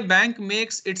this way bank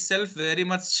makes itself very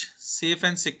much safe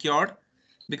and secured,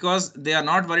 because they are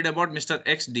not worried about Mr.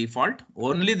 X default.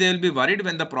 Only they will be worried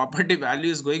when the property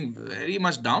value is going very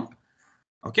much down.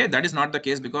 Okay, that is not the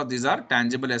case, because these are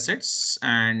tangible assets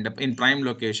and in prime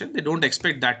location. They don't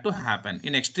expect that to happen.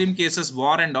 In extreme cases,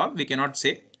 war and all, we cannot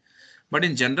say. But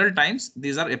in general times,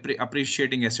 these are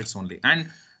appreciating assets only.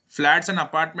 And flats and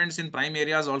apartments in prime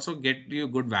areas also get you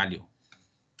good value.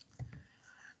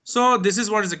 So this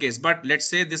is what is the case. But let's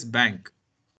say this bank,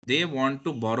 they want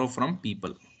to borrow from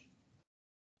people.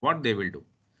 What they will do?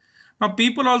 Now,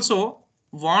 people also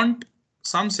want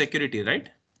some security, right?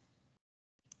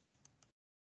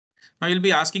 Now you'll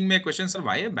be asking me a question, sir,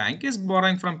 why a bank is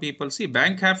borrowing from people? See,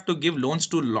 bank have to give loans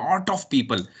to lot of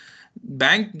people.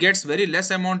 Bank gets very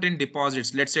less amount in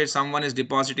deposits. Let's say someone is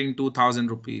depositing 2000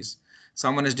 rupees.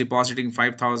 Someone is depositing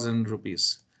 5000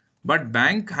 rupees. But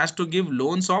bank has to give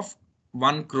loans of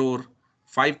 1 crore,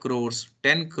 5 crores,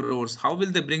 10 crores. How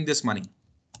will they bring this money?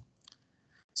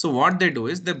 So what they do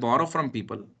is they borrow from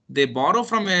people. They borrow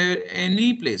from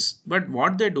any place. But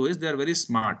what they do is they are very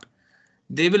smart.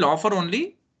 They will offer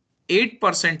only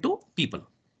 8% to people.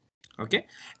 Okay,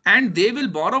 and they will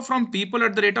borrow from people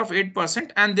at the rate of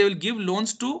 8%, and they will give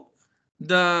loans to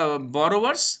the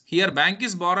borrowers. Here bank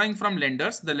is borrowing from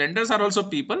lenders. The lenders are also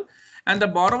people, and the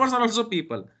borrowers are also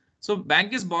people. So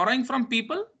bank is borrowing from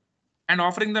people and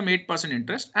offering them 8%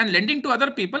 interest, and lending to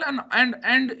other people,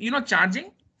 and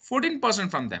charging 14%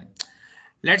 from them.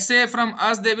 Let's say from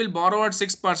us they will borrow at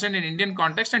 6% in Indian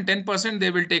context, and 10%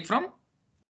 they will take from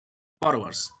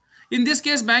borrowers. In this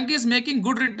case, bank is making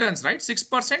good returns, right?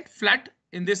 6% flat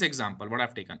in this example, what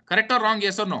I've taken. Correct or wrong?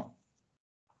 Yes or no?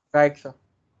 Right, sir.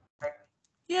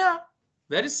 Yeah,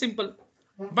 very simple.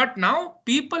 But now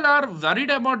people are worried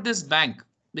about this bank,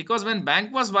 because when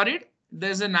bank was worried,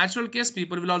 there's a natural case.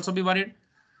 People will also be worried.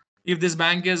 If this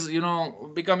bank is,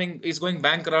 is going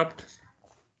bankrupt,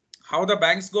 how the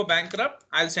banks go bankrupt?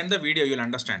 I'll send the video. You'll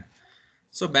understand.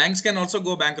 So banks can also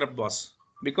go bankrupt, boss,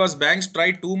 because banks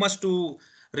try too much to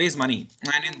raise money,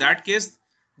 and in that case,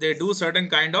 they do certain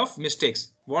kind of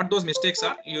mistakes. What those mistakes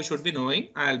are, you should be knowing.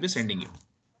 I'll be sending you.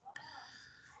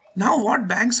 Now, what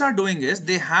banks are doing is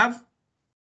they have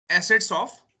assets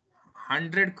of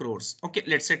 100 crores. Okay,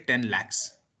 let's say 10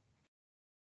 lakhs.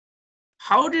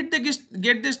 How did they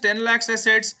get this 10 lakhs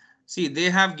assets? See, they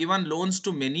have given loans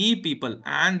to many people,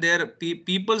 and their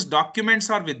people's documents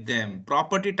are with them.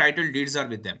 Property title deeds are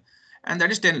with them. And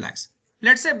that is 10 lakhs.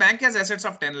 Let's say bank has assets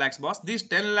of 10 lakhs, boss. These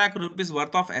 10 lakh rupees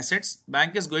worth of assets,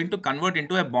 bank is going to convert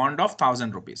into a bond of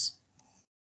 1000 rupees.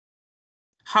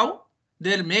 How?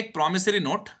 They'll make promissory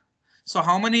note. So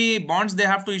how many bonds they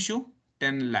have to issue?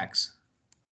 10 lakhs.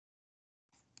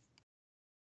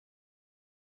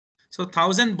 So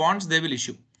 1000 bonds they will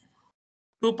issue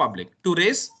to public to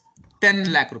raise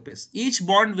 10 lakh rupees. Each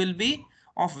bond will be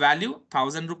of value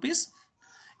 1000 rupees.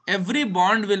 Every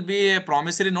bond will be a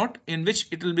promissory note in which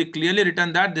it will be clearly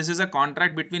written that this is a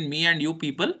contract between me and you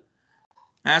people,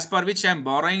 as per which I am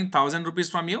borrowing 1000 rupees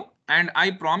from you, and I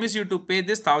promise you to pay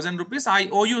this 1000 rupees. I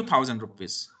owe you 1000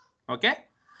 rupees. Okay.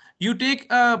 You take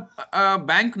a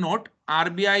bank note,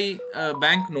 RBI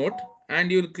bank note,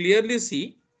 and you'll clearly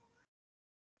see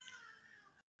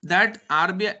that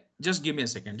RBI. Just give me a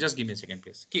second. Just give me a second,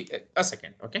 please. A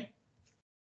second. Okay.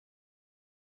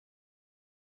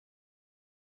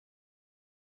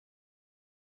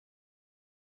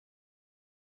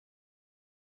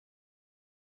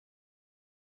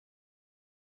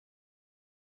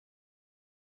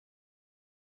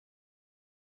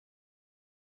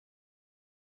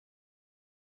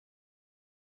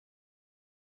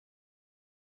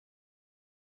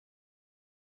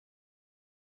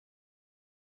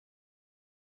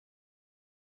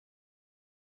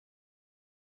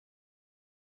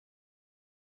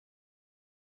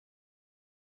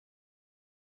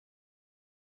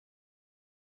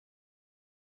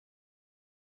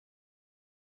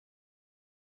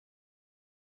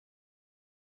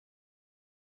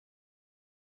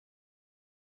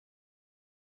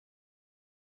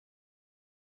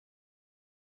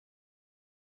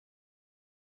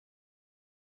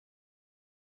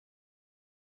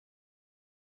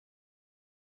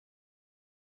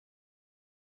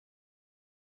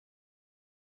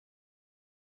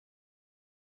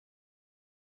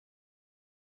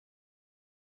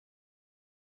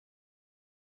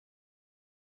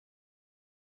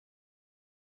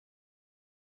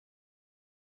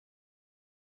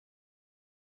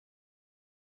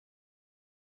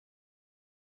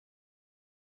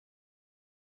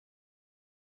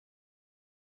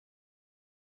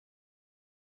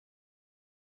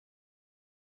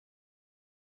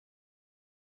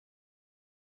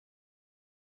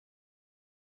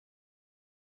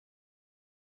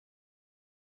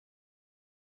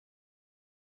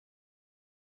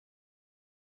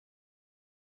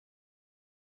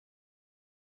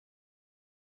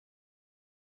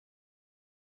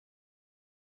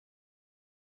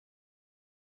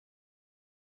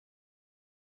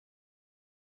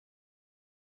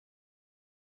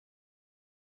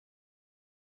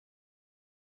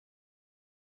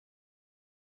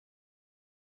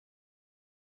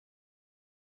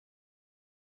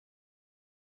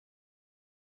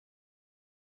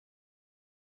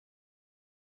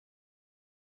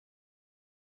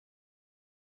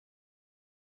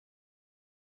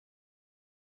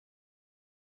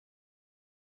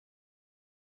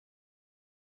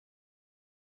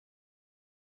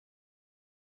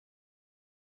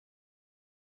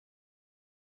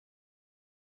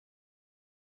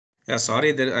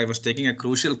 Sorry, there I was taking a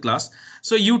crucial class.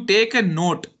 So you take a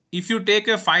note. If you take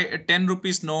a 10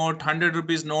 rupees note, 100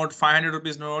 rupees note, 500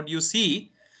 rupees note, you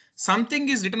see something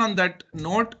is written on that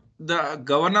note. The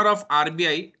governor of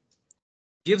RBI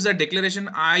gives a declaration.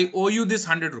 I owe you this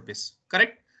 100 rupees.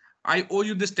 Correct? I owe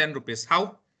you this 10 rupees.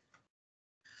 How?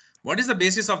 What is the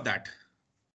basis of that?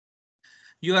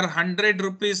 Your 100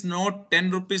 rupees note,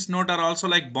 10 rupees note are also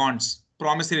like bonds,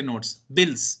 promissory notes,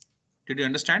 bills. Did you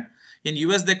understand? In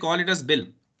US, they call it as bill.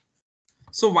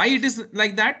 So why it is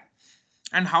like that?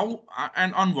 And how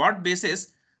and on what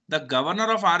basis the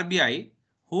governor of RBI,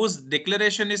 whose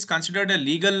declaration is considered a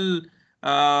legal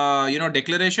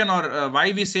declaration, or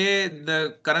why we say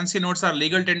the currency notes are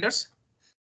legal tenders?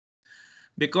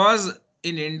 Because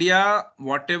in India,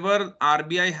 whatever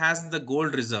RBI has the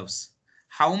gold reserves,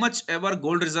 how much ever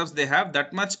gold reserves they have,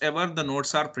 that much ever the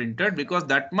notes are printed, because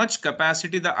that much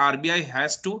capacity the RBI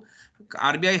has to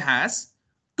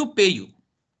pay you.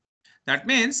 That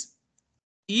means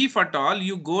if at all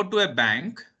you go to a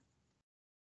bank,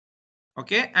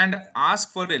 okay, and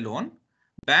ask for a loan,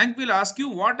 bank will ask you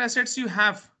what assets you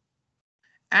have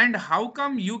and how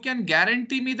come you can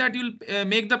guarantee me that you'll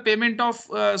make the payment of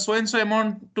so and so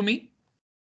amount to me.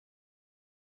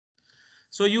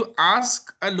 So you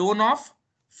ask a loan of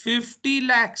 50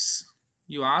 lakhs.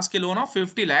 You ask a loan of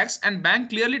 50 lakhs and bank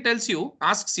clearly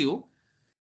asks you,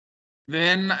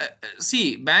 when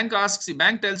see, bank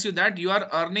tells you that you are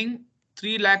earning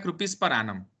 3 lakh rupees per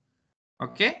annum.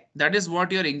 Okay, that is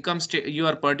what your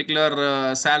your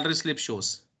particular salary slip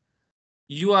shows.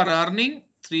 You are earning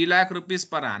 3 lakh rupees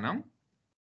per annum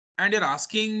and you're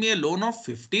asking me a loan of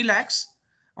 50 lakhs.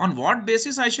 On what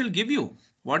basis I shall give you?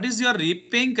 What is your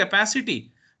repaying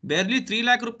capacity? Barely 3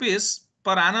 lakh rupees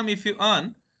per annum. If you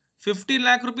earn 50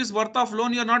 lakh rupees worth of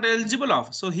loan, you're not eligible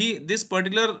of. So this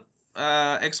particular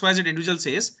XYZ individual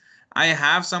says, I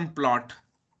have some plot,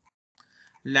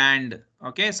 land,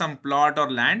 okay, some plot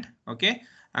or land, okay,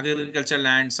 agriculture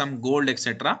land, some gold,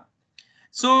 etc.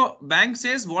 So bank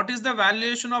says, what is the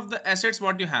valuation of the assets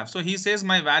what you have? So he says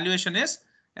my valuation is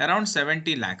around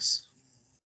 70 lakhs.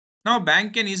 Now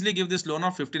bank can easily give this loan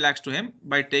of 50 lakhs to him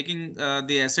by taking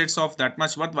the assets of that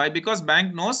much worth. Why? Because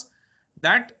bank knows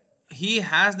that he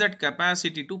has that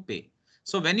capacity to pay.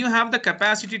 So when you have the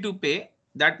capacity to pay,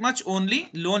 that much only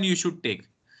loan you should take.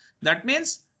 That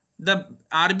means the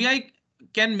RBI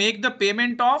can make the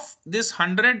payment of this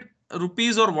 100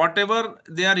 rupees or whatever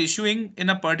they are issuing in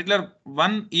a particular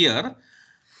 1 year.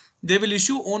 They will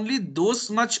issue only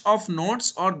those much of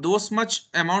notes or those much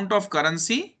amount of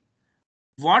currency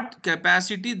what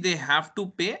capacity they have to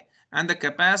pay, and the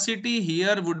capacity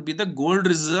here would be the gold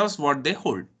reserves what they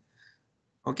hold.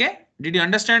 Okay, did you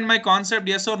understand my concept?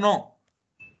 Yes or no?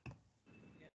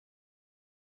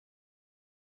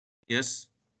 Yes,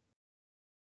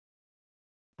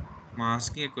 I'm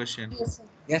asking a question. Yes, sir.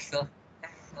 Yes, sir.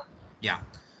 Yeah,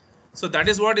 so that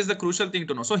is what is the crucial thing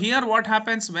to know. So here what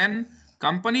happens when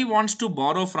company wants to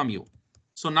borrow from you?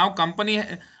 So now company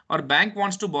or bank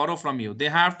wants to borrow from you, they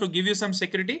have to give you some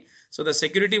security. So the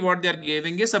security what they are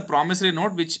giving is a promissory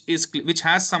note which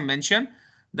has some mention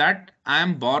that I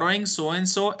am borrowing so and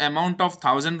so amount of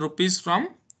 1,000 rupees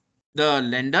from the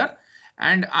lender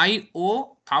and I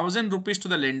owe 1,000 rupees to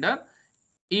the lender.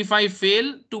 If I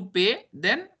fail to pay,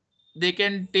 then they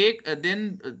can take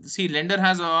see, lender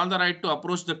has all the right to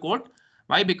approach the court.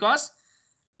 Why? Because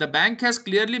the bank has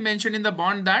clearly mentioned in the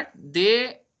bond that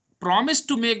they promised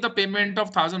to make the payment of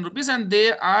 1,000 rupees and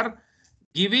they are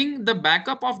giving the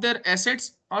backup of their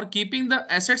assets or keeping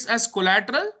the assets as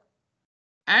collateral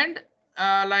and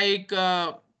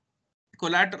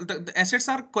collateral, the assets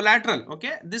are collateral.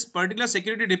 Okay, this particular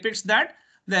security depicts that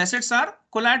the assets are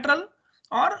collateral,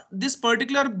 or this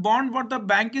particular bond what the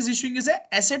bank is issuing is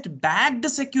a asset backed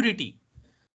security.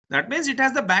 That means it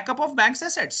has the backup of bank's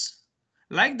assets.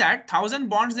 Like that, 1,000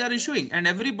 bonds they are issuing and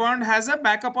every bond has a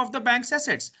backup of the bank's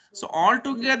assets. So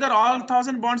altogether all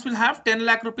 1,000 bonds will have 10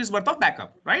 lakh rupees worth of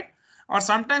backup, right? Or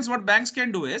sometimes what banks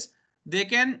can do is they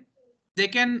can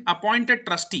appoint a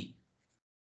trustee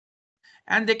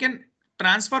and they can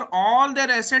transfer all their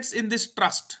assets in this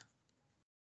trust.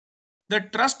 The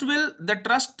trust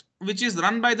which is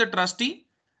run by the trustee,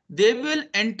 they will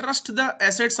entrust the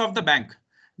assets of the bank.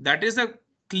 That is a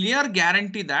clear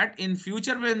guarantee that in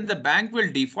future when the bank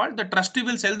will default, the trustee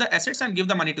will sell the assets and give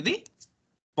the money to the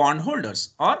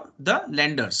bondholders or the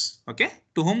lenders, okay,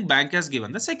 to whom bank has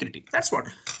given the security. That's what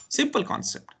simple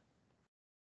concept.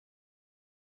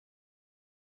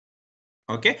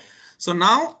 Okay, so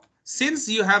now since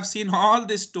you have seen all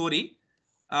this story,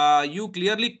 you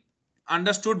clearly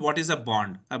understood what is a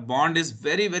bond. A bond is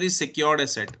very secured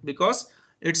asset because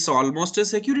It's almost a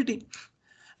security.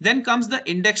 Then comes the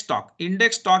index stock.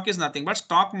 Index stock is nothing but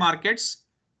stock market's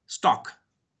stock,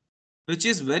 which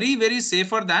is very, very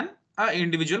safer than an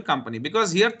individual company,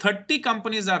 because here 30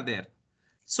 companies are there.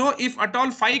 So if at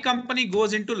all 5 company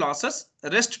goes into losses,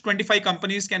 rest 25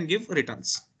 companies can give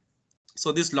returns.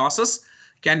 So these losses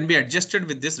can be adjusted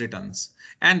with these returns,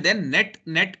 and then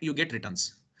net you get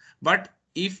returns. But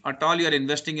if at all you are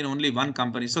investing in only one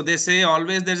company, so they say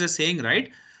always, there's a saying, right?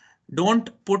 Don't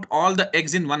put all the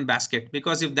eggs in one basket,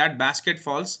 because if that basket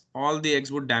falls, all the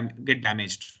eggs would get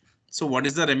damaged. So what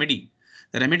is the remedy?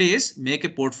 The remedy is make a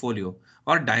portfolio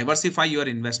or diversify your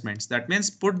investments. That means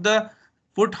put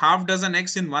half dozen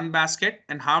eggs in one basket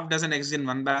and half dozen eggs in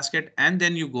one basket, and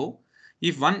then you go.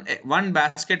 If one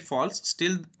basket falls,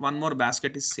 still one more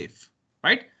basket is safe,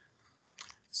 right?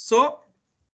 So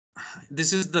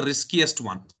this is the riskiest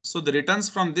one. So the returns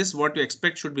from this, what you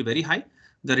expect should be very high.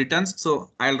 The returns, so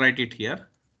I'll write it here.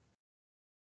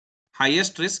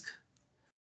 Highest risk,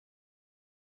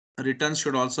 returns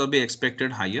should also be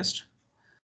expected highest.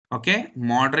 Okay,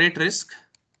 moderate risk.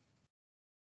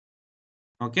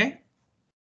 Okay,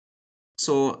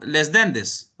 so less than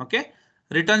this. Okay,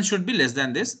 return should be less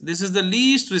than this. This is the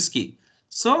least risky.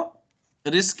 So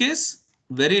risk is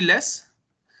very less.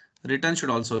 Return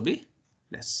should also be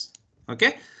less.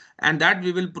 Okay, and that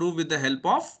we will prove with the help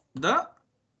of the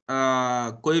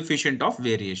coefficient of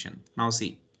variation. Now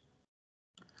see.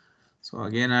 So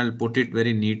again, I'll put it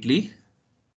very neatly.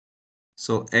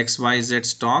 So XYZ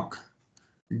stock,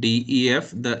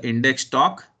 DEF, the index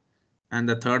stock, and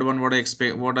the third one what I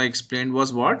explained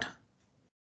was what?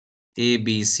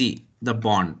 ABC, the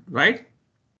bond, right?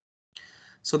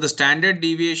 So the standard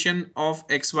deviation of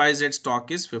XYZ stock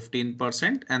is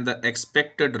 15% and the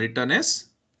expected return is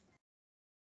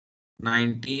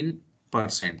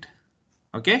 19%.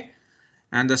 Okay,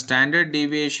 and the standard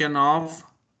deviation of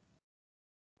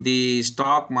the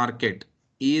stock market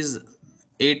is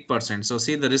 8%. So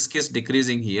see, the risk is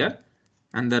decreasing here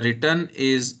and the return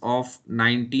is of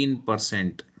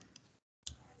 19%.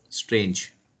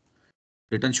 Strange.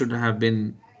 Return should have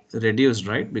been reduced,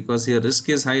 right? Because here risk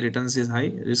is high, returns is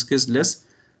high, risk is less,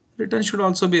 return should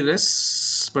also be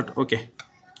less, but okay.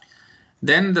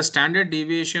 Then the standard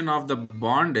deviation of the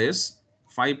bond is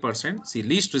 5%, see,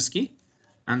 least risky,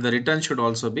 and the return should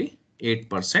also be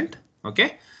 8%.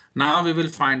 Okay, now we will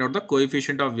find out the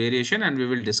coefficient of variation and we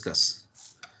will discuss.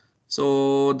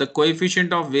 So the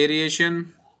coefficient of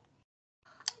variation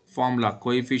formula,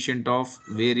 coefficient of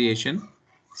variation.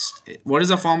 What is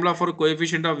the formula for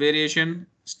coefficient of variation?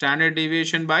 Standard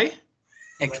deviation by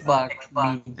X bar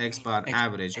mean. x bar X.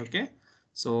 average. Okay,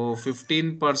 so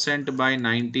 15% by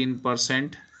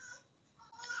 19%,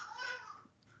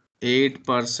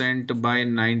 8% by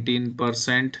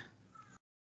 19%,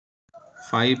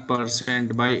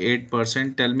 5% by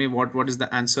 8%. Tell me what is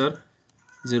the answer?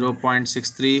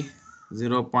 0.63,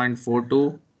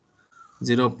 0.42,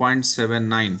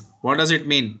 0.79. What does it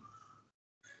mean?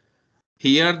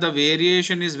 Here the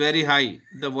variation is very high,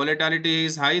 the volatility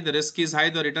is high, the risk is high,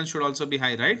 the return should also be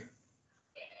high, right?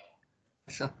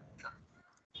 So,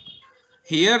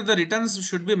 Here the returns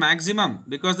should be maximum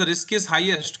because the risk is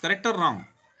highest, correct or wrong?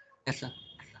 yes, sir.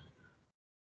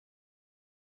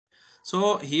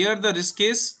 So here the risk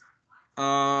is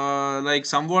like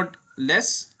somewhat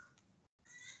less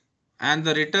and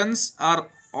the returns are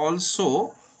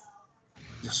also,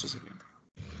 just a second.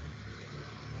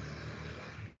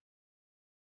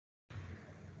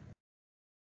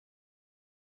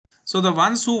 So the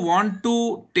ones who want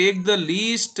to take the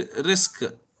least risk,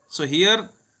 so here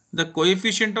the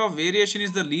coefficient of variation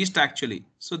is the least actually.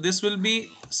 So this will be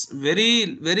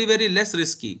very less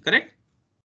risky, correct?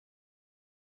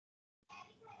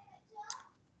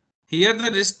 Here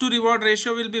the risk to reward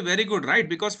ratio will be very good, right?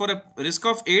 Because for a risk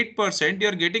of 8%,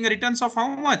 you're getting a returns of how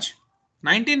much?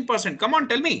 19%. Come on,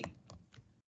 tell me.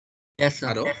 Yes, sir.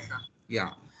 Hello?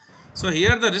 Yeah. So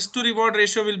here the risk to reward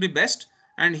ratio will be best.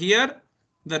 And here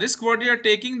the risk what you are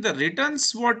taking, the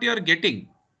returns what you are getting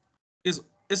is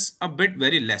a bit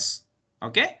very less.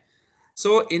 Okay.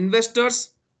 So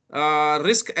investors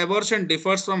risk aversion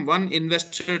differs from one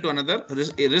investor to another.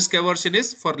 Risk aversion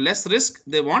is for less risk.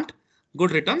 They want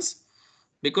good returns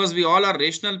because we all are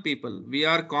rational people. We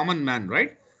are common man,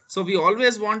 right? So we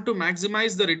always want to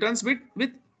maximize the returns with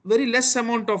very less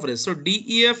amount of risk. So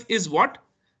DEF is what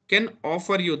can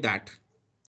offer you that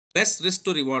best risk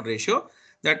to reward ratio.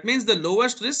 That means the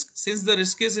lowest risk, since the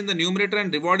risk is in the numerator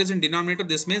and reward is in denominator,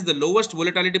 this means the lowest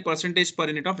volatility percentage per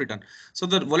unit of return. So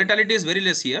the volatility is very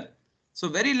less here. So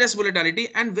very less volatility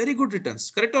and very good returns.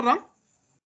 Correct or wrong?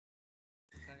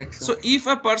 So if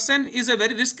a person is a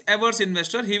very risk averse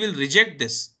investor, he will reject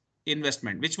this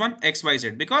investment. Which one?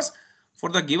 XYZ. Because for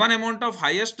the given amount of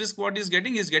highest risk what is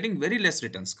getting very less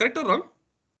returns. Correct or wrong?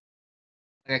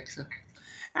 Correct, sir.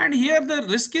 And here the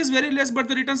risk is very less, but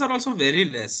the returns are also very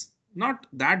less. Not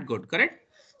that good. Correct?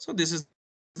 So this is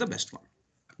the best one.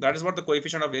 That is what the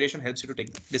coefficient of variation helps you to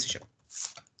take decision.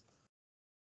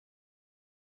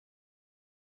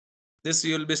 This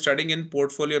you will be studying in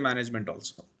portfolio management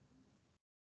also.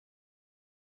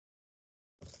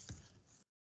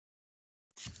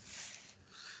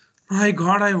 My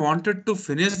God, I wanted to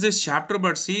finish this chapter,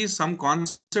 but see, some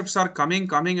concepts are coming,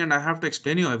 and I have to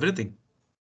explain you everything.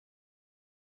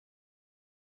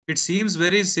 It seems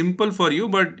very simple for you,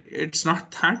 but it's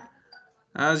not that,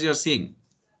 as you're seeing.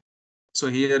 So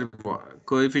here,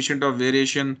 coefficient of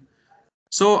variation.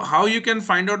 So how you can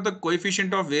find out the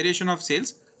coefficient of variation of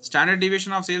sales? Standard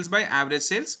deviation of sales by average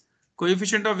sales.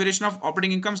 Coefficient of variation of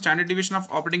operating income, standard deviation of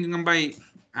operating income by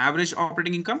average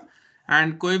operating income.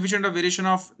 And coefficient of variation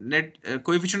of net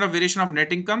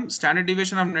income, standard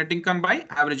deviation of net income by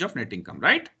average of net income,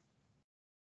 right?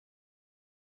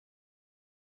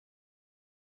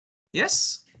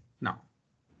 Yes. Now,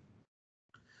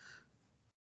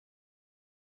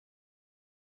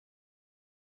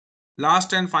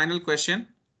 last and final question.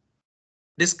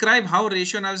 Describe how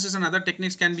ratio analysis and other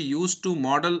techniques can be used to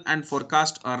model and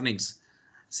forecast earnings.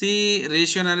 See,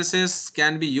 ratio analysis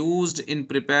can be used in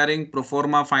preparing pro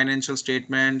forma financial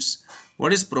statements.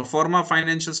 What is pro forma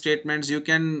financial statements? You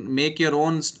can make your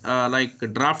own like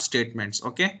draft statements,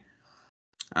 okay?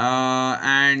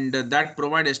 And that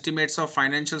provide estimates of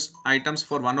financial items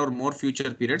for one or more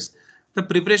future periods. The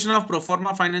preparation of pro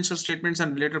forma financial statements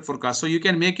and related forecasts. So you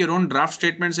can make your own draft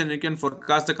statements and you can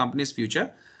forecast the company's future.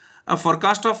 A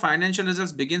forecast of financial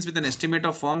results begins with an estimate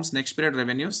of firm's next period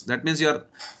revenues. That means your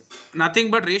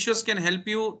nothing but ratios can help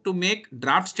you to make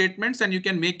draft statements and you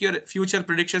can make your future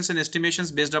predictions and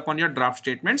estimations based upon your draft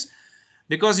statements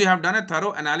because you have done a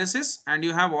thorough analysis and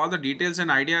you have all the details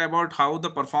and idea about how the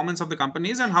performance of the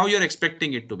company is and how you're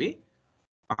expecting it to be.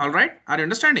 All right. Are you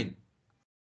understanding?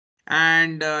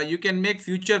 And you can make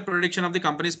future prediction of the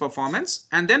company's performance.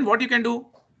 And then what you can do,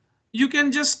 you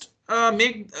can just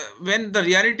make when the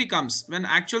reality comes, when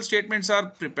actual statements are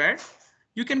prepared,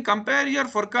 you can compare your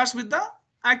forecast with the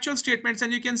actual statements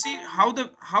and you can see how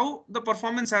the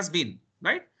performance has been,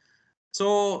 right?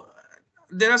 So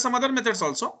there are some other methods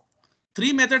also.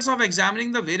 Three methods of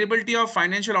examining the variability of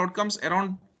financial outcomes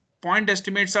around point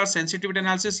estimates are sensitivity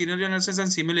analysis, scenario analysis,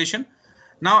 and simulation.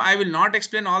 Now I will not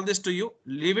explain all this to you.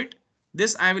 Leave it.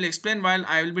 This I will explain while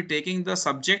I will be taking the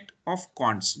subject of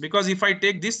quants. Because if I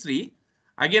take these three,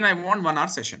 again I want 1 hour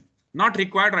session. Not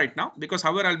required right now because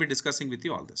however I'll be discussing with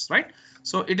you all this, right?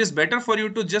 So it is better for you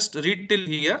to just read till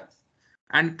here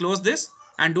and close this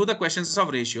and do the questions of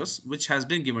ratios which has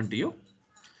been given to you.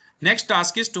 Next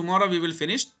task is tomorrow we will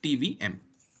finish TVM.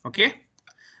 Okay.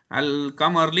 I'll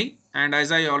come early and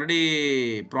as I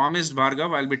already promised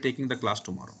Bhargav, I'll be taking the class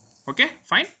tomorrow. Okay,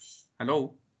 fine.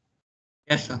 Hello.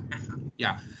 Yes, sir.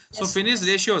 Yeah. So Yes. finish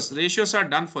ratios. Ratios are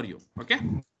done for you. Okay.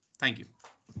 Thank you.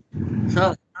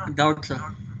 Sir, doubt, sir.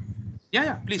 Yeah,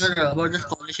 yeah, Sir, please. about the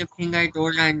scholarship thing I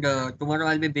told, and tomorrow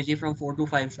I'll be busy from 4 to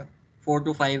 5, sir. 4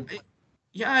 to 5.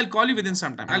 Yeah, I'll call you within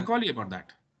some time. I'll Uh, call you about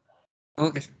that.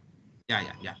 okay, sir. Yeah,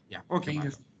 yeah, yeah, yeah. Okay, Thank you,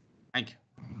 Bhargav. sir. Thank you.